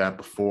things like that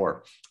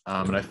before.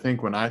 And Yeah. I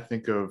think when I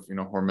think of, you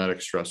know, hormetic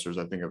stressors,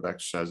 I think of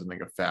exercise, I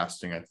think of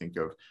fasting, I think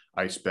of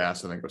ice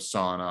baths, I think of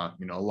sauna,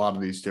 you know, a lot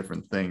of these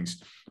different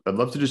things. But I'd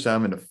love to just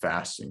dive into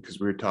fasting because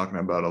we were talking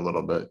about a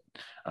little bit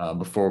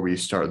before we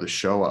started the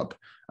show up.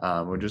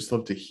 We'd just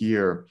love to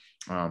hear,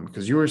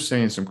 because you were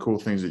saying some cool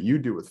things that you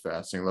do with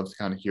fasting. I'd love to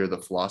kind of hear the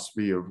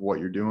philosophy of what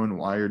you're doing,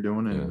 why you're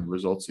doing it, Yeah. and the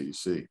results that you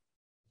see.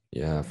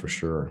 Yeah, for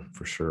sure.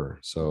 For sure.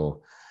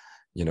 So,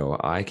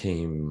 I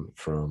came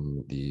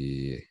from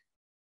the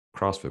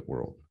CrossFit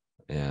world.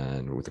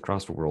 And with the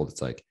CrossFit world,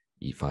 it's like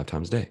eat 5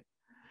 times a day,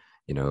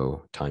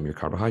 time your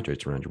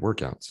carbohydrates around your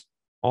workouts,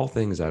 all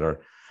things that are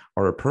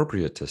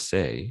appropriate to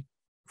say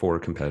for a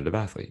competitive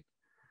athlete.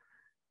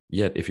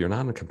 Yet, if you're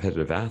not a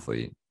competitive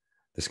athlete,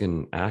 this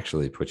can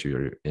actually put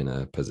you in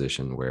a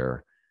position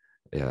where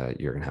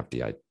you're going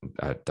to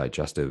have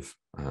digestive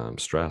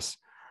stress.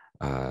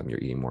 You're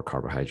eating more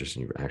carbohydrates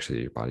than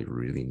your body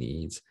really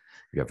needs.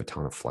 You have a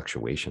ton of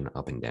fluctuation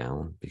up and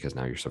down because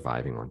now you're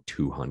surviving on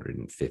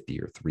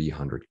 250 or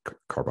 300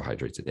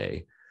 carbohydrates a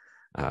day.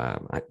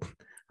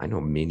 I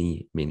know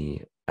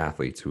many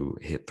athletes who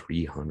hit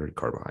 300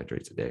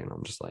 carbohydrates a day, and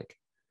I'm just like,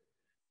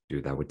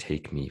 dude, that would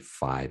take me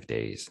 5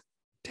 days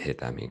to hit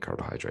that many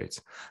carbohydrates.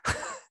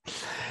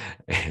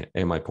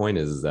 And my point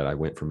is that I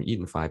went from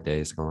eating 5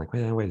 days to going like,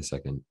 wait a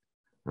second,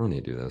 I don't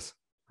need to do this.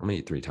 I'm gonna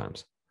eat 3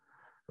 times,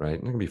 right?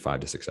 And they're gonna be 5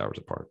 to 6 hours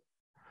apart.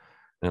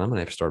 And I'm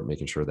gonna have to start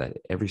making sure that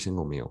every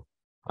single meal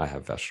I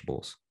have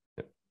vegetables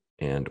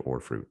and or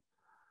fruit.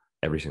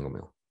 Every single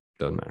meal.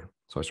 Doesn't matter.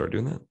 So I started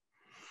doing that.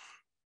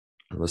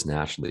 And this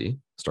naturally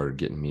started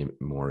getting me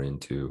more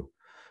into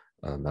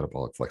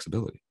metabolic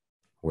flexibility,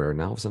 where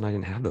now all of a sudden I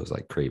didn't have those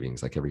like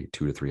cravings like every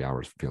 2 to 3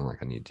 hours feeling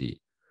like I need to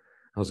eat.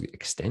 I was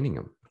extending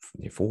them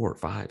 4,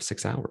 5,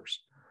 6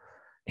 hours.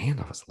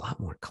 And I was a lot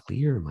more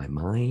clear in my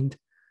mind,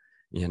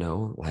 and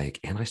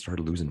I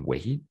started losing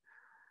weight,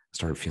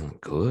 started feeling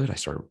good. I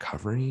started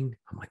recovering.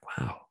 I'm like,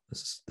 wow,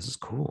 this is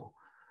cool.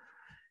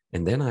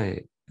 And then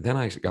I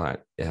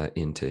got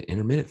into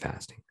intermittent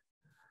fasting.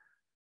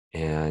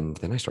 And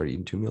then I started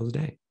eating 2 meals a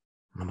day.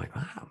 And I'm like,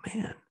 wow,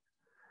 man,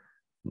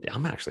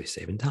 I'm actually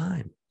saving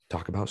time.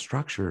 Talk about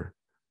structure,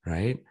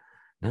 right?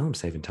 Now I'm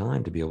saving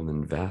time to be able to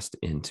invest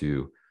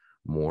into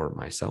more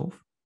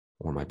myself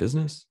or my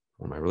business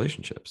or my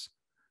relationships.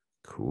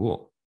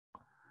 Cool.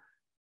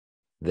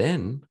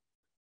 Then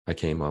I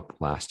came up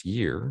last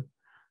year,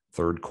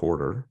 third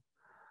quarter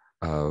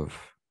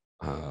of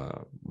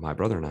my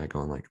brother and I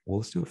going like, well,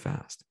 let's do a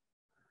fast.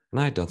 And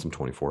I had done some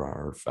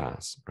 24-hour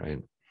fasts, right?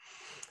 And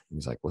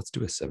he's like, let's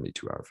do a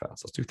 72-hour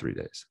fast. Let's do 3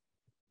 days.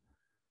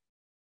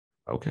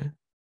 Okay.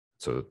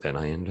 So then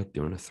I ended up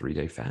doing a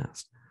 3-day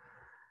fast.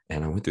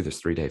 And I went through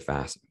this 3-day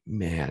fast.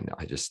 Man,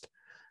 I just,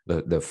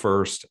 the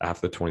first,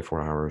 after the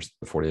 24 hours,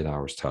 the 48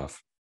 hours,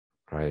 tough,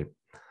 right?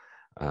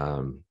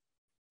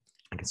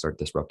 I can start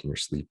disrupting your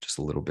sleep just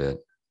a little bit,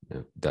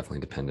 definitely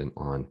dependent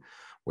on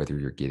whether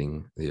you're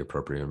getting the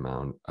appropriate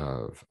amount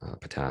of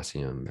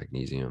potassium,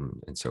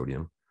 magnesium, and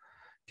sodium.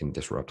 Can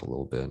disrupt a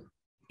little bit.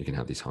 You can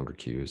have these hunger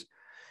cues.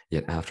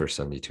 Yet after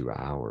 72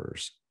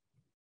 hours,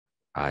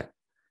 I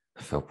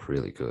felt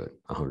really good.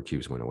 The hunger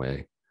cues went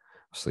away,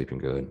 sleeping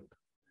good.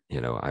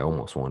 I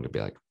almost wanted to be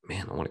like,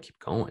 man, I want to keep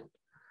going.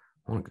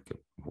 I want to,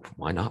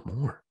 why not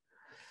more?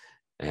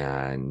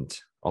 And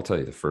I'll tell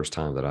you, the first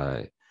time that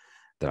I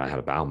had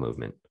a bowel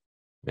movement,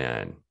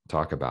 man,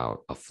 talk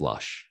about a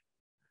flush.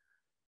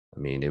 I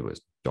mean, it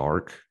was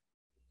dark.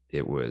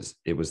 It was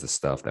the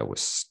stuff that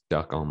was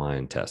stuck on my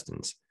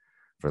intestines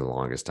for the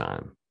longest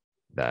time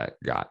that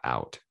got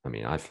out. I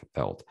mean, I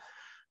felt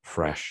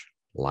fresh,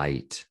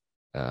 light,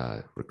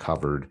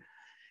 recovered,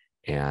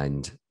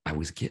 and I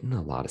was getting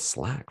a lot of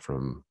slack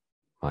from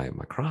my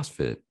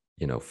CrossFit,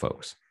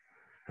 folks.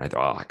 And I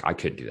thought, oh, I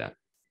couldn't do that.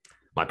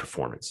 My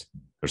performance,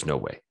 there's no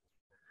way.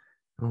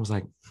 And I was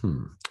like,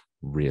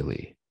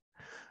 really?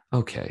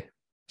 Okay.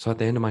 So at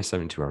the end of my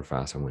 72-hour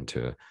fast, I went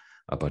to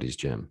a buddy's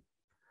gym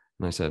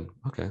and I said,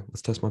 okay,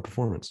 let's test my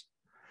performance.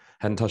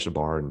 Hadn't touched a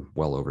bar in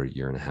well over a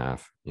year and a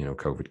half.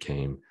 COVID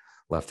came,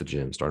 left the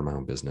gym, started my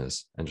own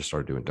business, and just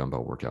started doing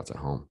dumbbell workouts at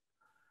home.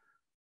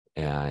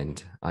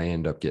 And I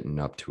ended up getting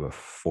up to a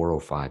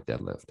 405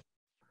 deadlift.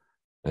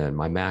 And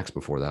my max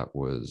before that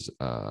was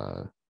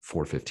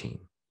 415,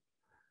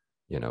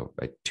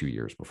 like 2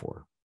 years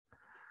before.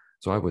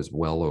 So I was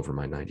well over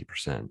my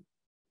 90%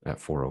 at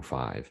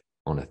 405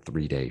 on a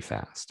 3-day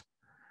fast,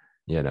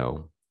 you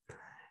know,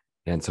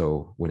 And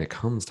so when it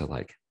comes to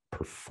like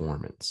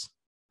performance,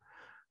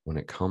 when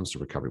it comes to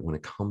recovery, when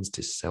it comes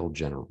to cell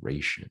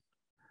generation,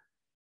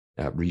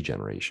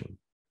 regeneration,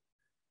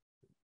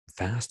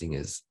 fasting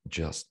is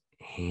just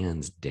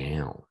hands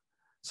down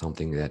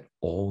something that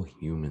all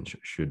humans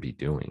should be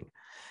doing.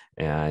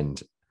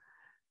 And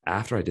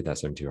after I did that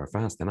 72-hour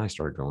fast, then I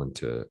started going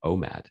to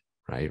OMAD,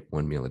 right?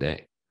 1 meal a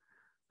day.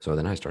 So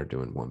then I started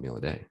doing 1 meal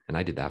a day. And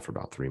I did that for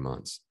about 3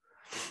 months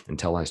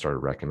until I started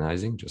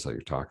recognizing, just like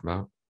you're talking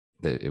about,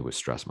 that it was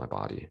stressing my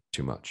body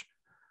too much.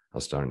 I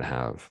was starting to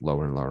have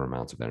lower and lower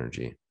amounts of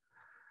energy.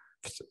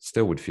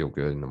 Still would feel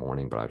good in the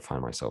morning, but I'd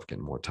find myself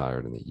getting more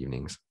tired in the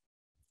evenings.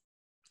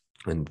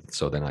 And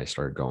so then I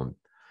started going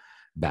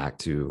back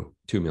to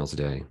 2 meals a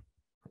day,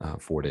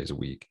 4 days a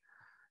week,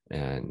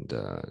 and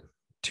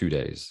 2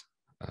 days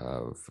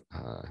of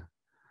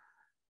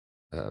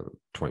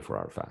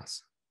 24-hour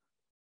fasts.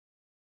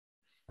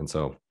 And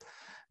so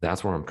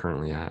that's where I'm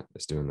currently at,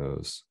 is doing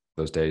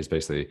those days.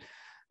 Basically,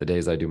 the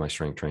days I do my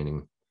strength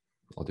training,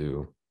 I'll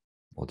do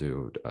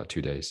 2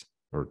 days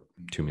or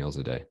 2 meals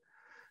a day,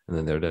 and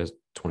then there it is,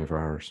 24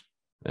 hours,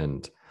 and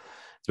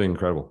it's been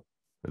incredible.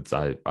 It's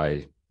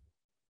I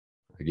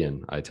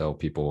tell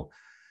people,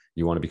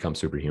 you want to become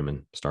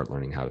superhuman, start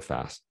learning how to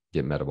fast,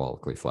 get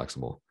metabolically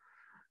flexible,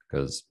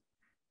 because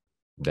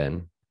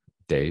then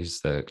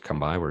days that come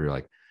by where you're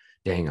like,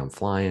 dang, I'm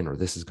flying, or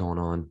this is going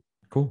on,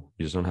 cool,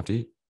 you just don't have to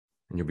eat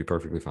and you'll be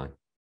perfectly fine.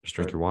 Just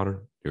drink your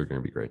water, you're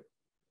going to be great.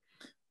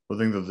 I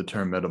think that the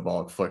term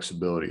metabolic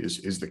flexibility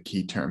is the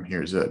key term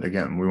here. Is that,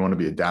 again, we want to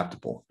be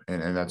adaptable,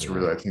 and that's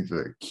really, I think,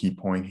 the key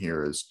point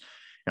here is,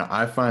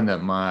 I find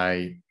that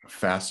my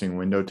fasting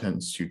window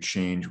tends to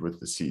change with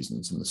the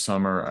seasons. In the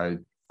summer, I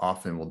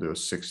often will do a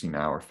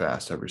 16-hour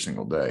fast every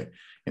single day.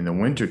 In the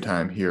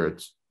wintertime here,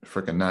 it's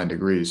freaking 9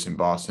 degrees in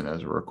Boston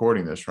as we're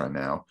recording this right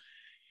now.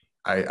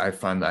 I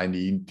find that I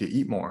need to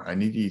eat more. I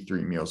need to eat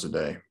 3 meals a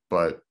day,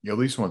 but at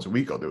least once a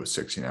week, I'll do a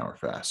 16-hour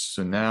fast.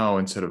 So now,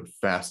 instead of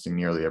fasting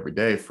nearly every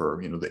day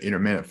for, the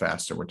intermittent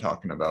fasting we're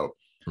talking about,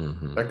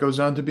 that goes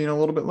down to being a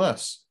little bit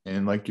less.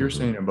 And like you're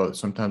saying about,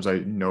 sometimes I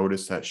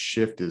notice that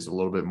shift is a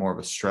little bit more of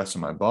a stress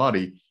on my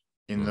body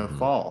in the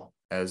fall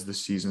as the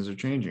seasons are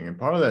changing. And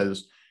part of that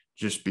is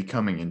just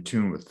becoming in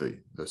tune with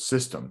the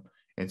system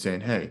and saying,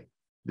 hey,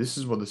 this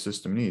is what the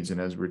system needs. And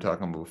as we were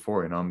talking about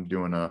before, I'm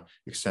doing a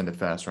extended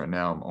fast right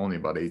now. I'm only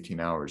about 18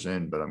 hours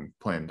in, but I'm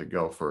planning to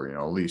go for,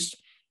 at least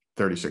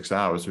 36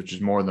 hours, which is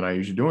more than I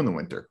usually do in the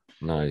winter.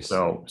 Nice.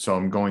 So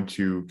I'm going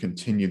to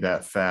continue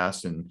that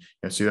fast and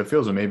see how that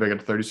feels. And maybe I get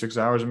to 36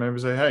 hours and maybe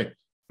say, hey,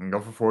 I can go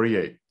for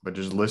 48, but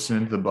just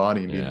listening to the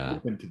body and being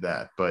open to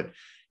that. But,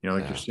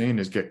 like you're saying,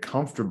 is get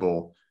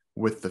comfortable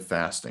with the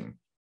fasting,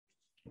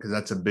 because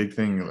that's a big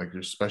thing. Like,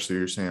 especially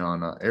you're saying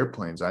on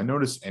airplanes, I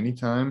notice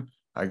anytime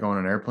I go on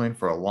an airplane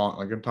for a long,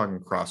 like I'm talking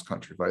cross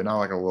country flight, not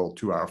like a little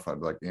 2-hour flight,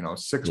 but like,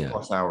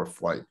 6+ hour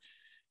flight.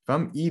 If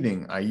I'm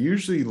eating, I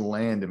usually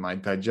land and my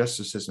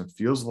digestive system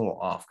feels a little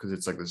off, because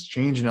it's like this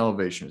change in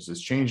elevation, it's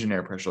this change in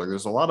air pressure. Like,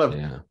 there's a lot of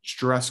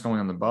stress going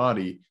on in the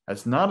body.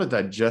 That's not a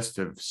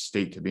digestive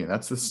state to be in.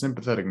 That's the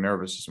sympathetic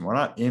nervous system. We're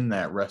not in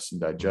that rest and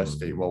digest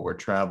state while we're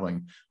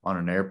traveling on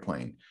an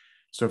airplane.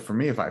 So for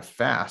me, if I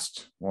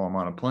fast while I'm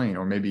on a plane,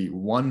 or maybe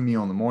 1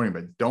 meal in the morning,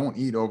 but don't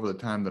eat over the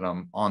time that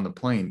I'm on the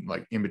plane,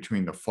 like in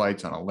between the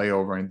flights on a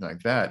layover or anything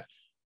like that,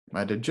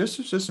 my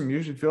digestive system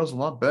usually feels a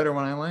lot better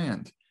when I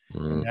land.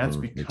 And that's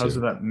because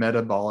of that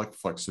metabolic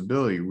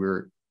flexibility.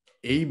 We're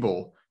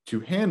able to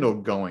handle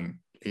going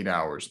 8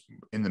 hours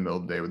in the middle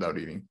of the day without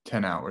eating,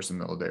 10 hours in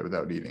the middle of the day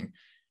without eating.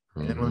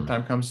 And then when the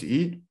time comes to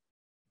eat,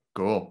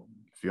 cool,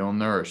 feeling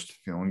nourished,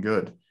 feeling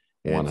good.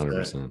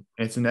 100%.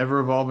 It's an ever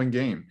evolving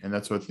game. And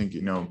that's what I think,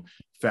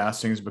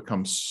 fasting has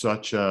become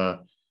such a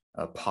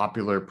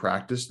popular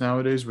practice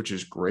nowadays, which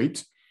is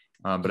great.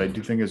 But I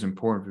do think it's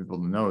important for people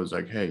to know is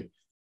like, hey,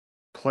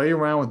 play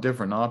around with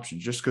different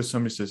options. Just because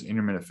somebody says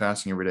intermittent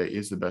fasting every day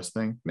is the best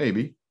thing,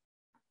 maybe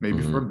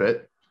for a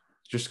bit.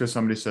 Just because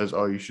somebody says,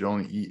 oh, you should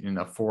only eat in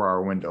a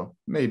 4-hour window,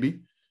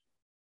 maybe.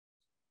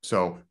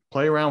 So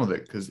play around with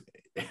it, because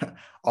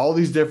all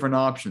these different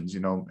options,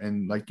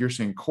 and like you're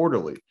saying,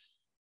 quarterly,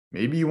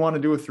 maybe you want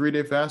to do a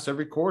 3-day fast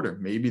every quarter.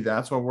 Maybe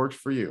that's what works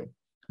for you.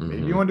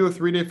 Maybe you want to do a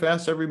 3-day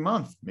fast every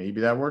month.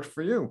 Maybe that works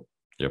for you.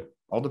 Yep.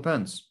 All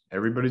depends.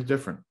 Everybody's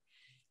different.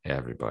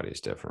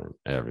 Everybody's different.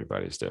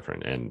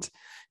 And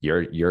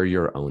you're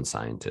your own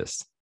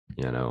scientist,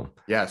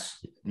 Yes.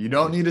 You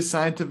don't need a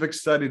scientific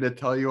study to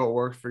tell you what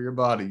works for your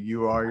body.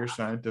 You are your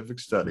scientific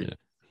study.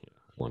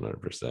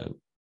 100%.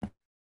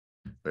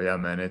 But yeah,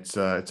 man, it's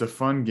a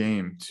fun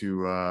game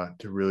to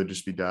really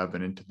just be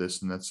diving into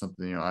this. And that's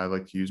something, I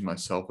like to use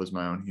myself as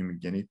my own human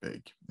guinea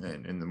pig.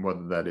 And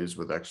whether that is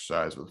with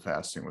exercise, with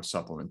fasting, with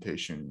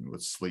supplementation,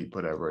 with sleep,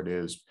 whatever it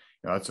is.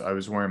 I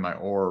was wearing my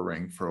Aura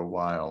ring for a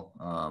while.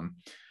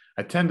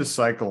 I tend to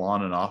cycle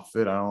on and off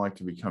it. I don't like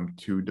to become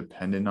too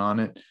dependent on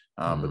it.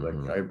 But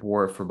like I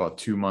wore it for about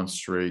 2 months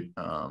straight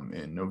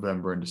in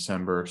November and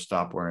December,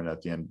 stopped wearing it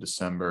at the end of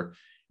December.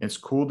 It's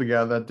cool to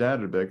gather that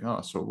data to be like,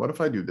 oh, so what if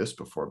I do this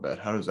before bed?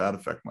 How does that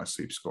affect my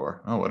sleep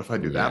score? Oh, what if I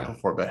do that Yeah.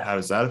 before bed? How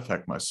does that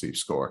affect my sleep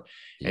score?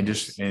 And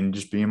just Yes. and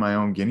just being my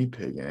own guinea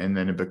pig. And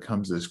then it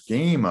becomes this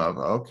game of,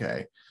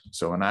 okay,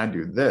 so when I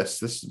do this,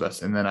 this is the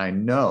best. And then I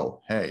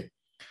know, hey,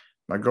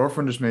 my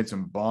girlfriend just made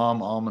some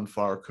bomb almond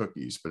flour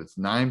cookies, but it's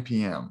 9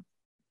 p.m.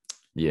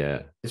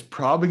 Yeah. It's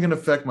probably going to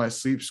affect my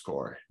sleep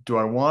score. Do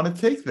I want to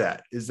take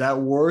that? Is that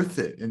worth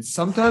it? And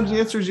sometimes the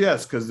Yeah. answer is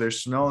yes, because they're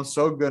smelling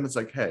so good. It's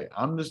like, hey,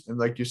 I'm just,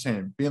 like you're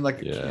saying, being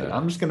like a kid. Yeah.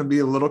 I'm just going to be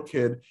a little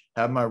kid,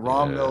 have my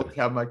raw Yeah. milk,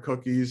 have my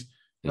cookies.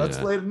 It's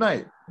Yeah. late at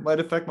night. It might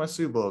affect my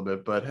sleep a little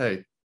bit, but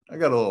hey, I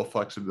got a little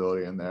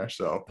flexibility in there.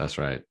 So That's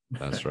right.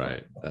 That's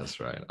right. That's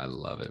right. I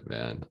love it,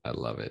 man. I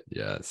love it.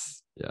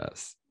 Yes.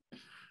 Yes.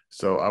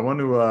 So I want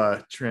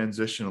to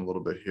transition a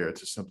little bit here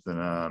to something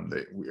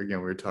that again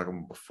we were talking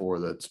about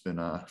before that's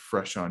been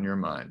fresh on your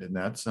mind, and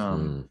that's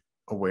Mm,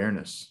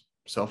 awareness,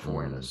 mm,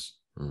 self-awareness,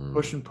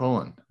 push mm. and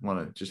pulling. I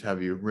want to just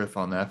have you riff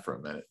on that for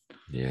a minute.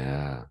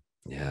 Yeah.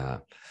 Yeah.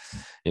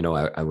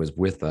 I was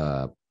with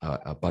a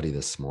buddy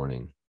this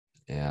morning,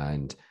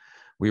 and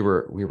we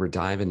were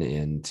diving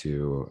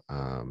into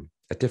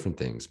different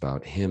things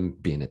about him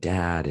being a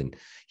dad, and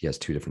he has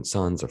two different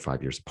sons, they're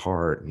 5 years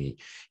apart, and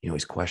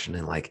he's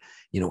questioning, like,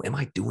 am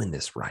I doing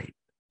this right?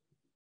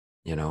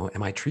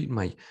 Am I treating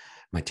my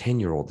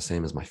 10-year-old the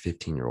same as my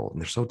 15-year-old?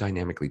 And they're so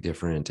dynamically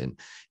different, and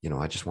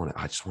I just want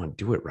to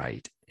do it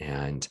right,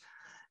 and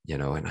I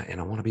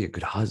want to be a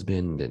good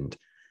husband, and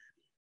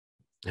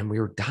we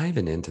were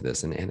diving into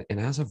this, and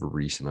as of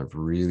recent, I've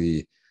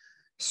really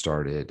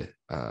started.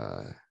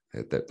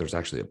 There's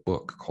actually a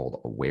book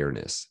called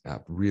Awareness, a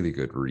really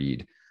good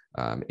read.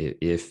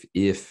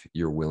 If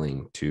you're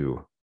willing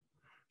to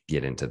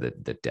get into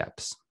the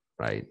depths,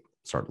 right?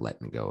 Start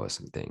letting go of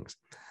some things,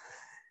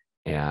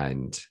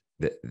 and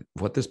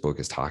what this book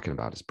is talking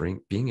about is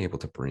being able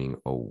to bring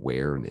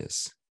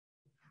awareness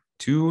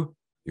to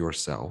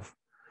yourself,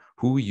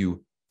 who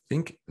you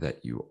think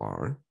that you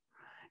are,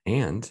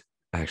 and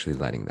actually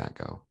letting that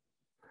go.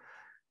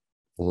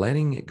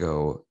 Letting it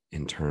go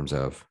in terms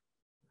of,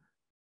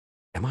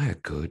 am I a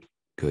good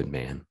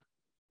man?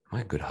 Am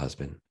I a good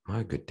husband? Am I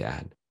a good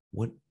dad?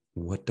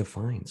 What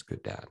defines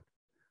good dad?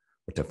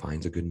 What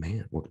defines a good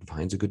man? What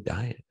defines a good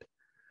diet?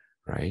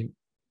 Right?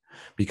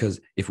 Because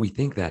if we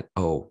think that,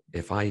 oh,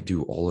 if I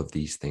do all of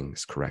these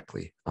things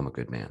correctly, I'm a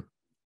good man.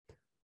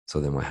 So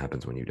then what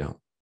happens when you don't?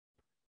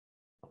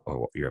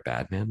 Oh, you're a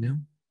bad man now?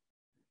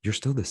 You're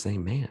still the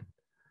same man.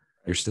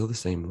 You're still the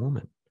same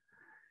woman.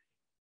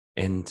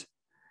 And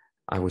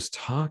I was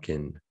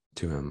talking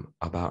to him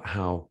about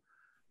how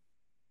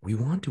we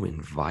want to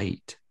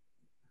invite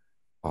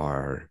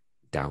our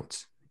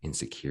doubts,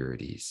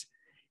 insecurities,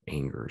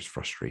 angers,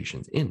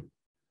 frustrations in.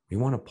 We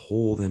want to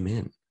pull them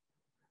in.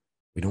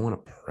 We don't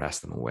want to press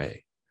them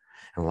away.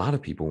 And a lot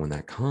of people, when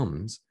that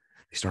comes,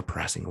 they start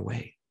pressing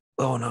away.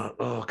 Oh, no.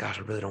 Oh, gosh,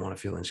 I really don't want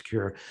to feel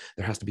insecure.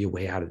 There has to be a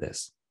way out of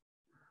this.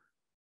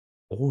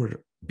 Or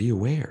be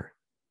aware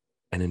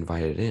and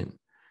invite it in,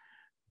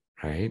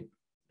 right?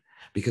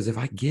 Because if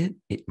I get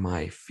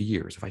my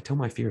fears, if I tell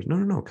my fears,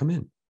 no, come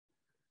in,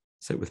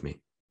 sit with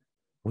me.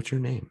 What's your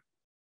name?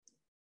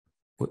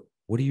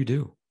 What do you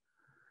do?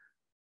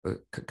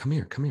 Come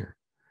here.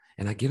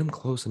 And I get them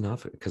close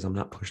enough because I'm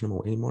not pushing them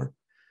away anymore.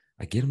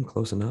 I get them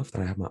close enough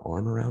that I have my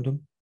arm around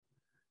them.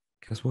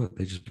 Guess what?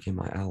 They just became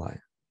my ally.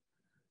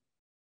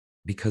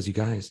 Because you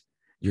guys,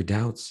 your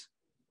doubts,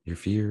 your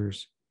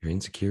fears, your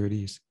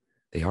insecurities,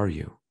 they are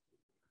you.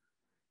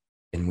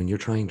 And when you're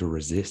trying to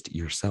resist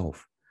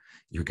yourself,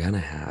 you're going to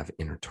have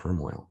inner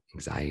turmoil,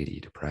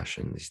 anxiety,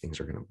 depression. These things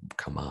are going to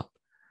come up.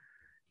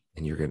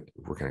 And we're going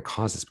to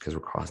cause this because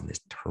we're causing this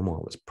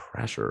turmoil, this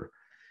pressure,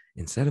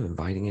 instead of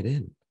inviting it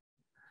in,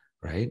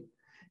 right?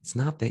 It's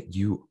not that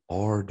you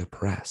are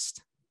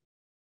depressed.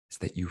 It's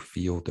that you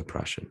feel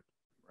depression.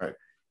 Right.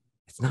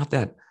 It's not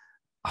that,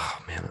 oh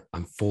man,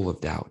 I'm full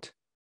of doubt.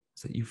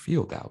 It's that you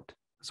feel doubt.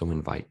 So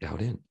invite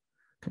doubt in.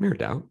 Come here,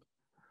 doubt.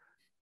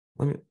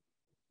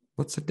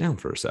 Let's sit down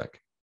for a sec.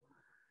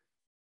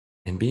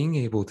 And being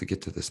able to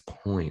get to this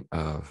point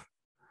of,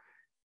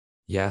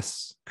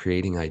 yes,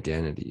 creating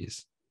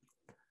identities.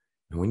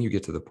 And when you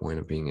get to the point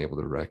of being able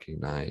to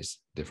recognize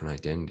different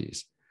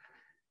identities,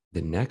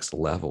 the next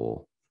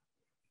level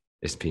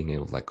is being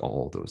able to let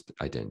all those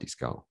identities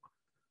go.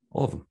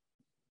 All of them.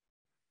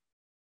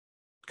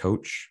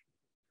 Coach,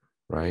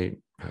 right?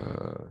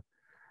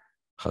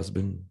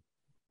 Husband,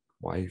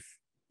 wife,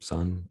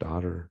 son,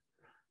 daughter.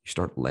 You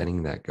start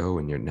letting that go,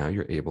 and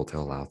you're able to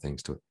allow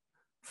things to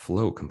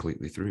flow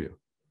completely through you.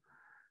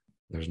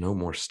 There's no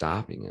more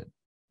stopping it.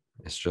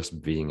 It's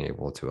just being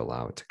able to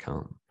allow it to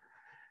come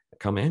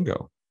and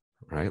go,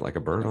 right? Like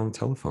a bird on a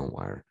telephone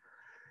wire.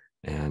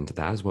 And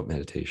that is what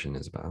meditation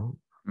is about,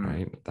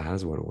 right? That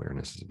is what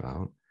awareness is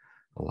about.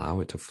 Allow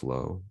it to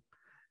flow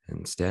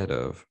instead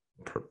of,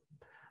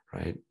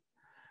 right?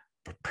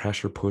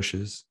 Pressure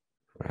pushes,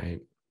 right?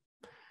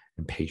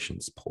 And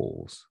patience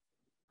pulls.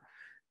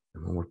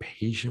 And when we're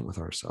patient with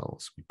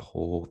ourselves, we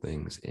pull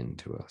things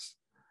into us.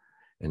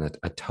 And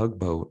a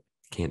tugboat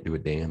can't do a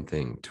damn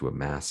thing to a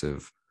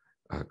massive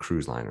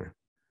cruise liner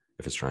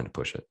if it's trying to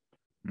push it.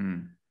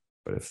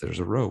 But if there's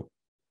a rope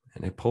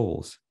and it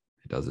pulls,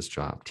 it does its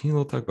job. Teeny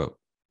little tugboat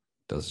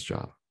does its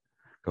job.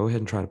 Go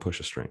ahead and try to push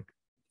a string.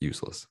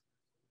 Useless.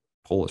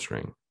 Pull a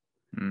string.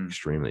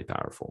 Extremely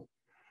powerful.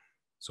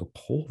 So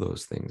pull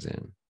those things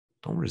in.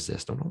 Don't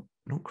resist.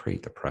 Don't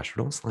create the pressure.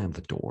 Don't slam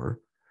the door,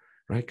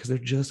 right? Because they're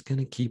just going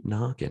to keep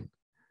knocking.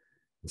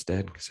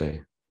 Instead,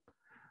 say,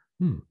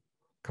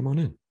 come on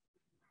in.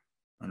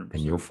 100%.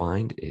 And you'll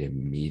find it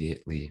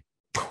immediately,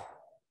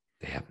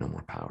 they have no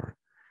more power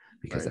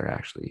because they're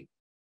actually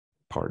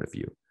part of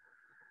you.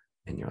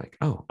 And you're like,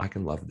 oh, I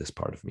can love this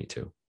part of me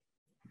too.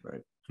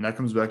 Right. And that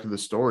comes back to the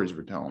stories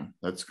we're telling.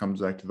 That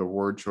comes back to the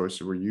word choice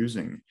that we're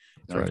using.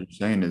 And what you're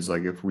saying is,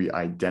 like, if we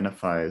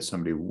identify as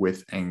somebody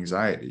with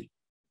anxiety,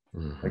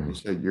 like you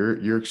said,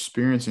 you're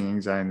experiencing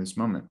anxiety in this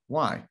moment.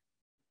 Why?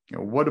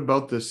 What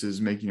about this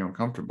is making you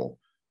uncomfortable?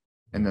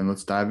 And then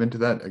let's dive into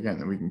that again.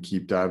 Then we can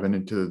keep diving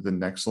into the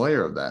next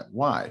layer of that.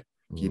 Why?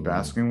 Keep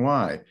asking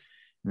why.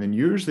 And then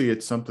usually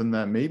it's something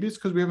that maybe it's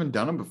because we haven't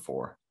done it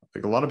before.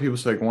 Like, a lot of people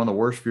say, like, one of the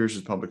worst fears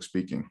is public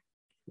speaking.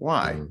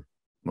 Why?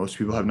 Most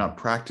people have not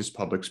practiced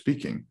public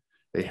speaking.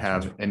 They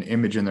have an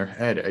image in their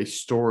head, a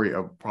story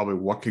of probably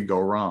what could go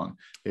wrong.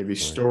 They have a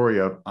story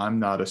of, I'm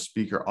not a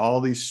speaker,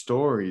 all these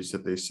stories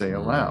that they say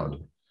aloud.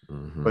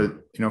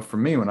 But, for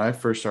me, when I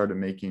first started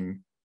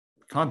making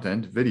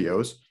content,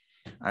 videos,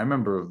 I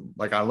remember,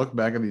 like, I look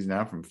back at these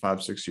now from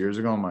 5-6 years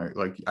ago.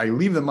 I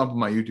leave them up on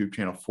my YouTube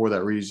channel for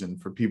that reason,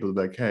 for people to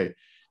be like, hey,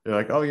 they're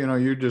like, oh,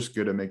 you're just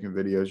good at making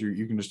videos.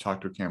 You can just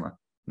talk to a camera.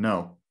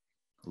 No,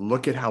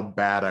 look at how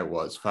bad I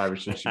was 5 or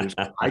 6 years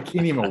ago. I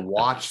can't even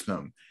watch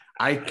them.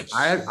 I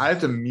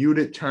have to mute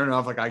it, turn it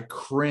off. Like, I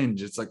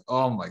cringe. It's like,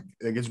 oh my,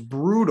 like, it's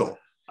brutal.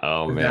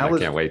 Oh man, I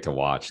can't wait to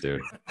watch, dude.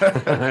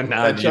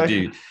 Now you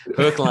do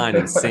hook, line,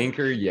 and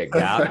sinker. You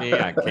got me.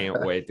 I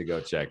can't wait to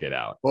go check it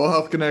out. Full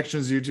Health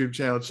Connections YouTube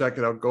channel. Check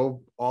it out.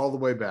 Go all the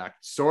way back.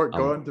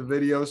 Go into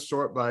videos,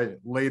 sort by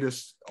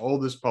latest,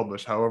 oldest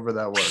published, however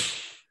that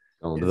works.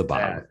 Going to the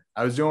bottom.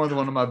 I was doing with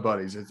one of my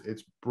buddies.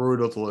 It's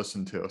brutal to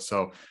listen to.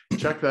 So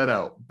check that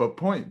out. But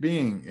point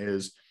being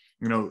is,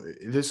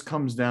 this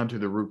comes down to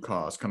the root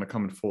cause, kind of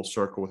coming full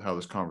circle with how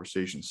this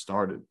conversation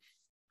started.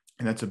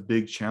 And that's a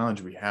big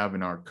challenge we have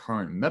in our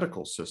current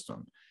medical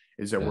system,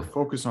 is that we're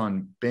focused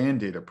on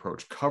Band-Aid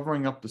approach,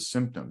 covering up the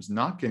symptoms,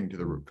 not getting to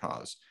the root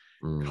cause,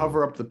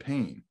 cover up the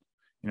pain.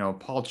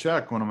 Paul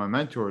Chek, one of my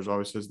mentors,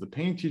 always says the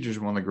pain teacher is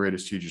one of the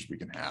greatest teachers we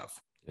can have.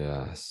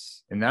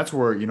 Yes. And that's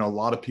where, a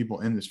lot of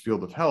people in this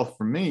field of health,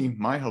 for me,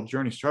 my health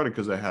journey started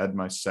because I had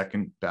my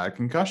second bad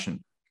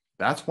concussion.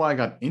 That's why I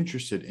got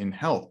interested in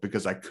health,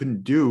 because I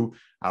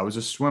was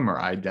a swimmer.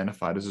 I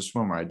identified as a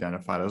swimmer. I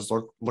identified as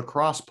a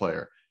lacrosse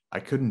player. I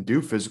couldn't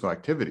do physical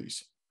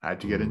activities. I had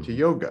to get into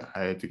yoga.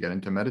 I had to get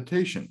into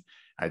meditation.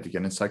 I had to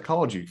get in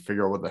psychology,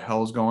 figure out what the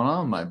hell is going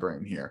on in my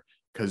brain here,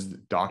 because the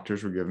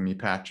doctors were giving me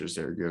patches.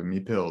 They were giving me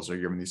pills. They're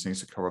giving me these things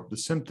to cover up the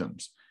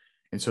symptoms.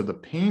 And so the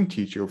pain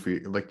teacher,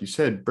 like you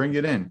said, bring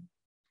it in.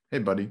 Hey,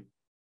 buddy.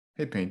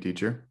 Hey, pain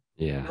teacher.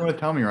 Yeah. You want to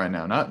tell me right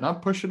now,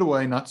 not push it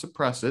away, not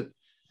suppress it.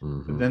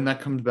 But then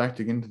that comes back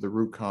to getting to the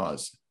root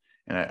cause.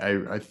 And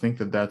I think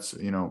that's,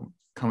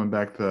 coming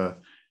back to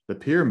the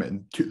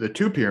pyramid, the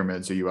two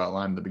pyramids that you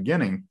outlined in the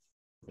beginning.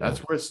 That's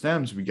where it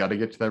stems. We got to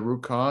get to that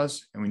root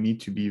cause, and we need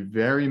to be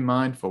very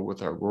mindful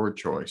with our word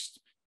choice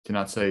to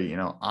not say,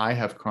 I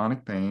have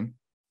chronic pain.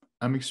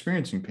 I'm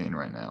experiencing pain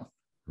right now.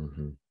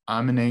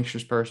 I'm an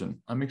anxious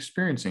person. I'm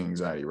experiencing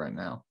anxiety right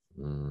now.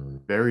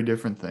 Very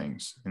different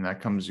things. And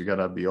that comes, you got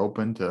to be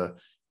open to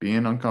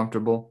being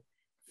uncomfortable,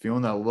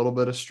 feeling that little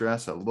bit of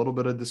stress, a little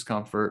bit of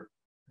discomfort,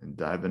 and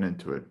diving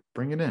into it.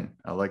 Bring it in.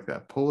 I like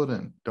that. Pull it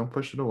in. Don't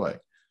push it away.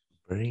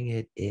 Bring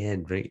it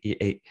in.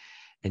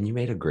 And you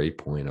made a great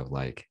point of,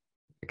 like,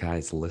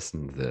 guys,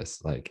 listen to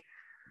this. Like,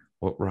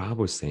 what Rob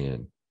was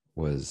saying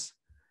was,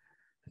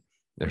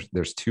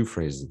 there's two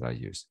phrases that I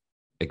use.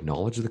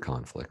 Acknowledge the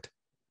conflict.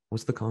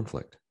 What's the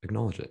conflict?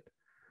 Acknowledge it,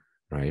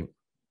 right?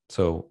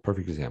 So,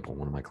 perfect example,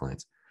 one of my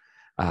clients,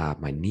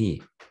 my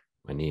knee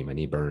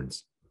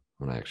burns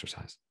when I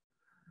exercise.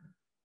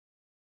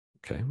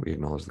 Okay, we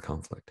acknowledge the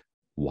conflict.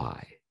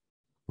 Why?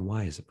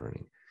 Why is it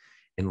burning?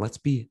 And let's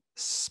be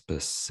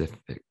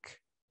specific,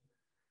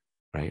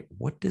 right?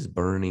 What does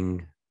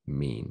burning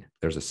mean?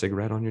 There's a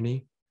cigarette on your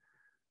knee?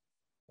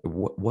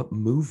 What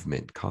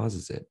movement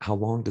causes it? How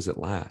long does it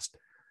last?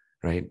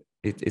 Right?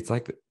 It's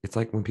like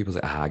when people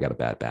say, I got a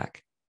bad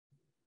back.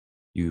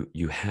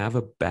 You have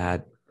a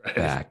bad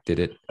back. Did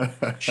it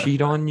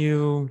cheat on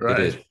you? Right.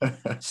 Did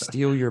it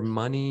steal your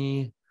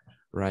money?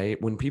 Right?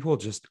 When people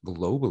just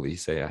globally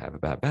say, I have a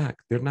bad back,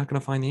 they're not going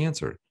to find the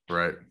answer.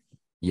 Right.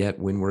 Yet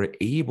when we're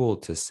able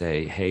to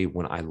say, hey,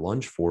 when I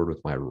lunge forward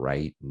with my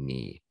right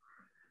knee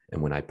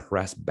and when I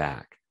press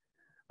back,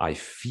 I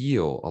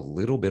feel a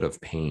little bit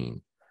of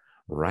pain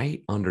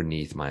right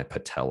underneath my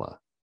patella.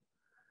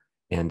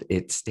 And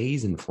it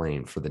stays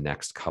inflamed for the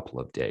next couple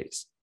of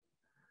days,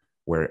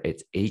 where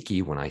it's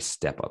achy when I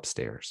step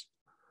upstairs.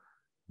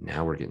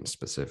 Now we're getting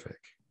specific,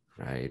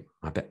 right?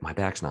 My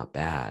back's not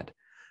bad.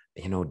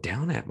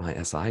 Down at my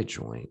SI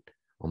joint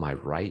on my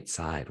right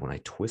side, when I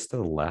twist to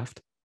the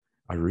left,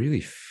 I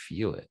really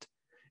feel it.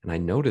 And I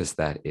notice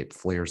that it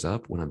flares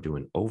up when I'm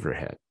doing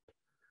overhead.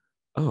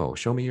 Oh,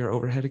 show me your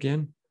overhead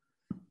again.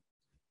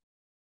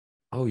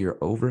 Oh, your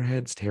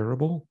overhead's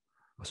terrible.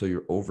 So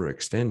you're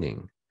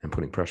overextending and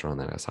putting pressure on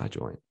that SI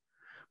joint.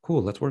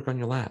 Cool. Let's work on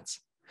your lats.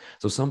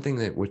 So something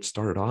that which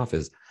started off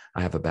as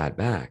I have a bad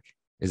back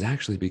is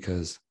actually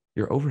because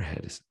your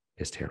overhead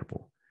is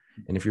terrible.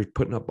 And if you're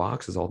putting up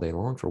boxes all day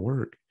long for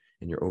work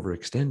and you're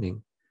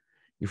overextending,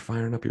 you're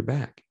firing up your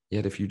back.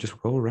 Yet if you just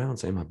go around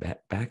saying my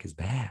back is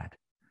bad,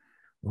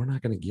 we're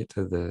not going to get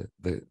to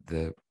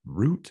the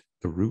root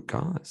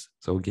cause.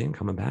 So again,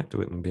 coming back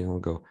to it and being able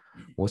to go,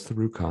 what's the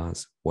root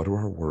cause? What are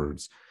our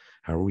words?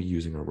 How are we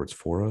using our words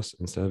for us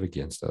instead of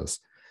against us?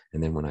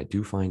 And then when I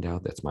do find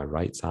out that's my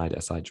right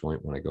side SI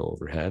joint, when I go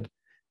overhead,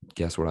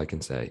 guess what I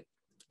can say?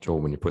 Joel,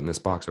 when you're putting this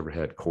box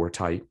overhead, core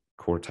tight,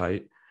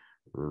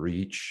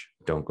 reach,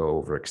 don't go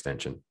over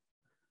extension.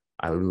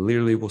 I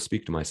literally will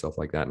speak to myself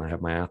like that. And I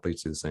have my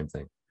athletes do the same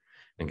thing.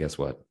 And guess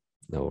what?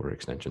 No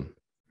overextension,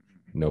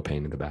 no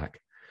pain in the back.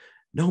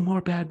 No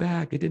more bad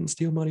back. It didn't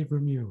steal money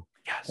from you.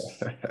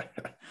 Yes.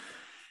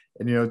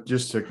 And,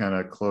 just to kind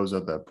of close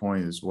out that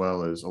point as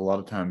well, is a lot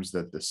of times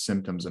that the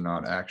symptoms are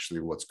not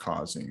actually what's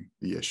causing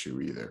the issue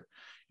either.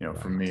 Right.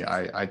 For me,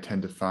 I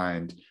tend to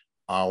find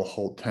I'll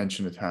hold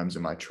tension at times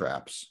in my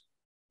traps,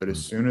 but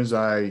as soon as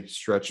I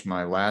stretch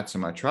my lats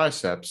and my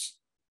triceps,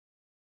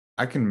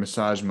 I can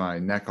massage my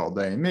neck all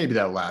day. And maybe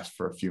that lasts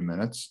for a few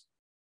minutes,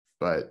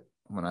 but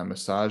when I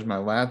massage my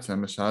lats and I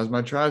massage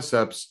my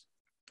triceps,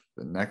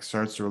 the neck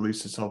starts to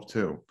release itself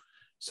too.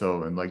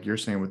 So, and like you're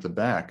saying with the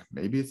back,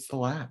 maybe it's the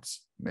lats,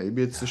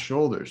 maybe it's the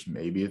shoulders,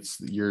 maybe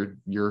it's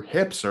your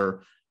hips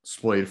are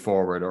splayed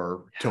forward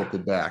or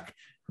tilted back.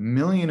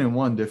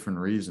 1,000,001 different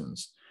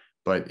reasons,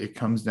 but it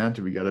comes down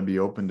to, we got to be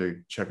open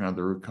to checking out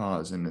the root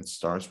cause, and it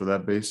starts with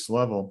that base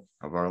level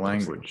of our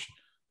language.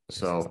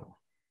 So,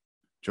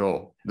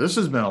 Joel, this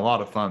has been a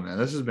lot of fun, man.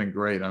 This has been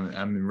great.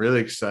 I'm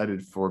really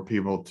excited for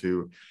people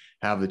to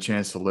have the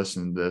chance to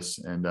listen to this.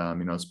 And,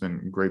 it's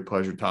been a great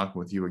pleasure talking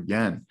with you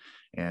again.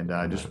 And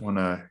I just want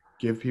to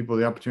give people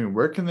the opportunity.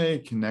 Where can they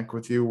connect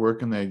with you? Where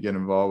can they get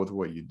involved with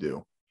what you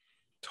do?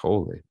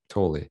 Totally.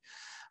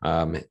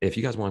 If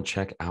you guys want to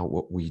check out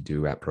what we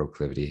do at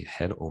Proclivity,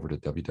 head over to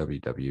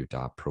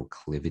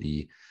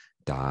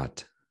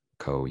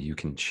www.proclivity.co. You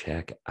can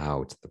check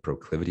out the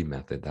Proclivity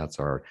method. That's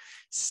our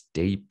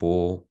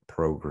staple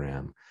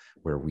program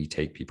where we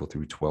take people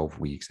through 12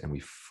 weeks and we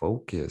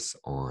focus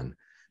on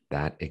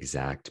that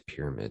exact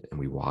pyramid and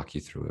we walk you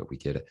through it. We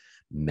get a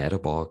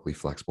metabolically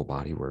flexible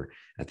body where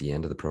at the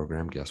end of the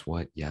program, guess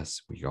what?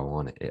 Yes, we go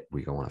on a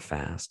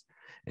fast,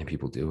 and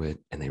people do it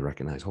and they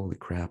recognize, holy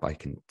crap, I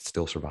can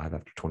still survive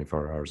after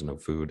 24 hours of no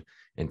food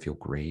and feel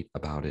great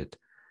about it.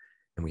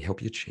 And we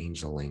help you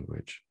change the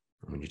language.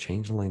 And when you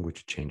change the language,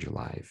 you change your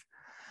life.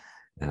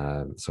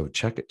 So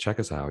check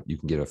us out. You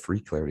can get a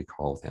free clarity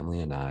call with Emily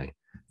and I,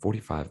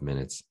 45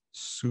 minutes,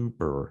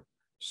 super,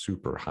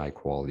 super high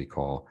quality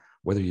call.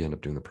 Whether you end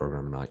up doing the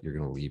program or not, you're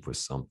going to leave with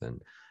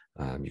something.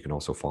 You can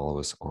also follow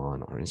us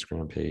on our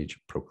Instagram page,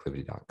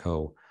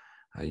 proclivity.co.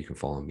 You can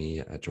follow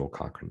me at Joel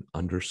Cochran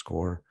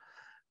 _.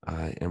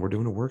 And we're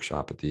doing a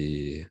workshop at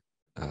the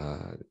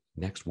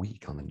next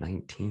week on the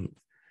 19th,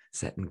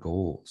 setting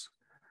goals.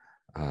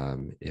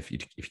 If you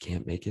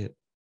can't make it,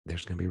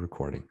 there's going to be a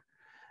recording.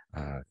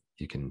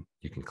 You can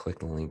click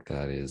the link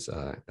that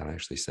I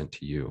actually sent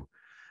to you,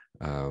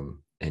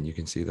 and you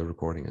can see the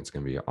recording. It's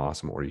going to be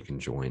awesome, or you can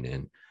join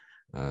in.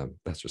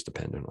 That's just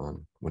dependent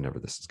on whenever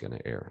this is going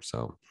to air.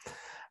 So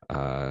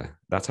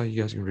that's how you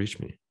guys can reach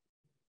me.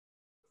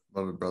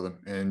 Love it, brother.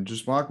 And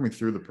just walk me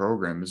through the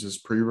program. Is this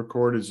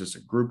pre-recorded? Is this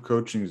a group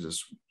coaching? Is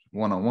this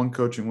one-on-one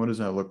coaching? What does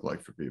that look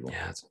like for people?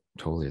 Yeah, it's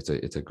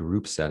a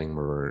group setting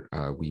where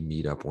we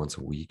meet up once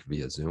a week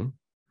via Zoom.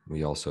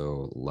 We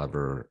also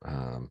lever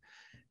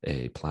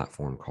a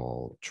platform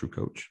called True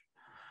Coach.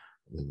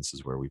 And this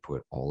is where we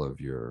put all of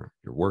your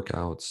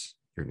workouts,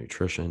 your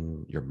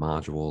nutrition, your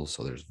modules.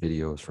 So there's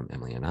videos from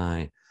Emily and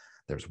I.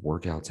 There's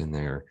workouts in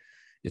there.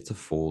 It's a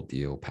full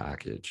deal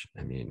package.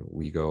 I mean,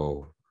 we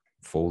go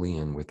fully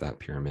in with that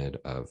pyramid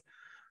of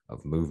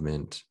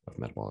movement, of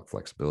metabolic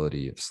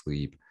flexibility, of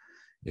sleep.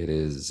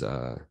 It's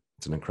an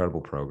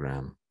incredible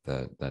program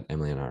that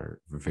Emily and I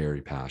are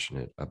very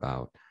passionate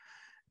about.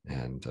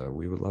 And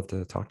we would love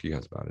to talk to you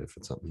guys about it if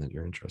it's something that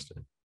you're interested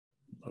in.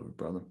 Love it,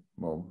 brother.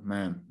 Well,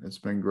 man, it's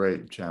been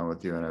great chatting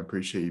with you, and I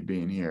appreciate you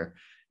being here.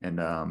 And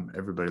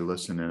everybody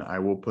listening, I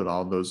will put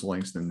all those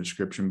links in the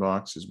description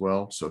box as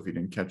well. So if you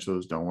didn't catch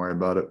those, don't worry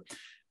about it.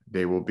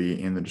 They will be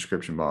in the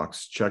description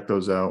box. Check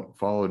those out.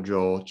 Follow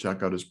Joel.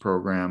 Check out his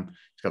program.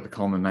 He's got the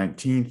call on the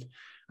 19th.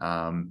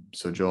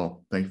 So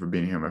Joel, thank you for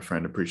being here, my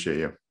friend. Appreciate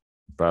you.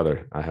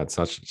 Brother, I had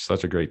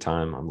such a great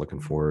time. I'm looking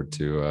forward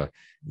to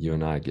you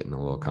and I getting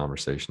a little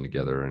conversation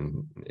together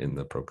and in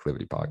the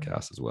Proclivity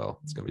podcast as well.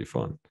 It's going to be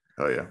fun.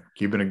 Oh yeah.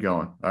 Keeping it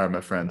going. All right,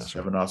 my friends.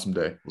 Have an awesome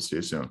day. We'll see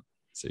you soon.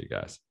 See you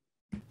guys.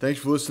 Thanks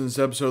for listening to this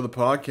episode of the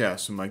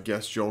podcast with my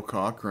guest, Joel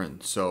Cochran.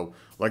 So,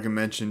 like I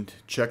mentioned,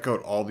 check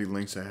out all the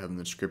links I have in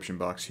the description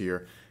box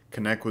here.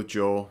 Connect with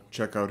Joel,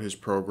 check out his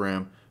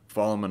program,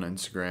 follow him on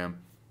Instagram.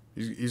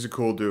 He's a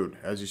cool dude.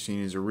 As you've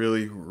seen, he's a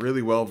really,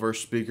 really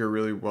well-versed speaker,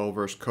 really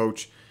well-versed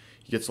coach.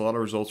 He gets a lot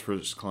of results for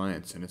his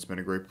clients, and it's been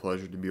a great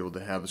pleasure to be able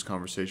to have this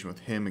conversation with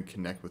him and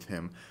connect with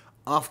him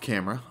off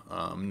camera,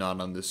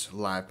 not on this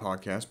live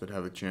podcast, but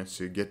have a chance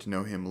to get to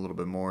know him a little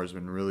bit more has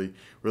been really,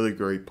 really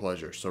great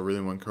pleasure. So really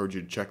want to encourage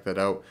you to check that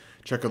out.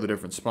 Check out the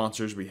different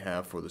sponsors we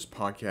have for this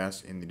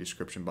podcast in the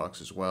description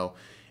box as well.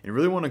 And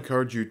really want to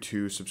encourage you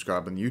to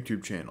subscribe on the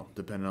YouTube channel,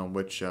 depending on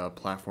which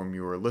platform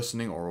you are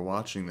listening or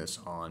watching this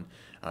on.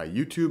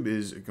 YouTube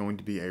is going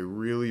to be a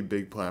really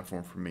big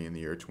platform for me in the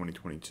year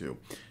 2022.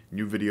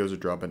 New videos are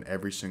dropping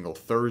every single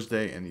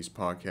Thursday, and these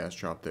podcasts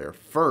drop there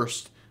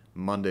first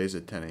Mondays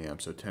at 10 a.m.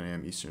 So 10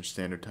 a.m. Eastern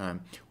Standard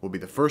Time will be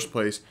the first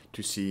place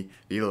to see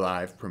the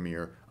live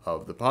premiere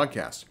of the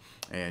podcast.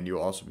 And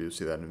you'll also be able to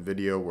see that in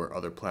video, where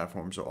other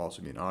platforms will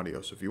also be in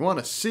audio. So if you want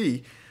to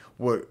see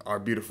what our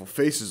beautiful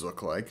faces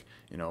look like,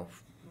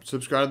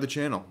 subscribe to the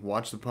channel.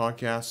 Watch the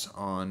podcasts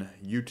on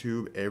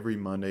YouTube every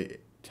Monday,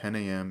 10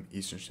 a.m.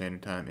 Eastern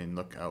Standard Time, and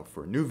look out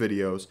for new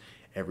videos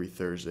every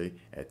Thursday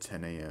at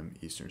 10 a.m.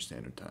 Eastern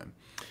Standard Time.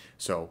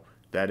 So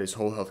that is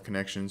Whole Health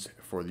Connections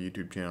for the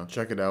YouTube channel.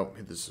 Check it out.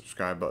 Hit the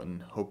subscribe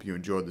button. Hope you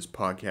enjoyed this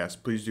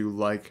podcast. Please do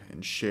like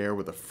and share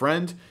with a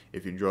friend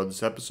if you enjoyed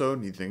this episode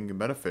and you think you can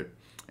benefit.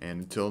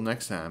 And until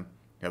next time,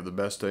 have the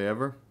best day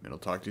ever, and I'll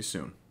talk to you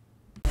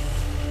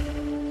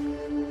soon.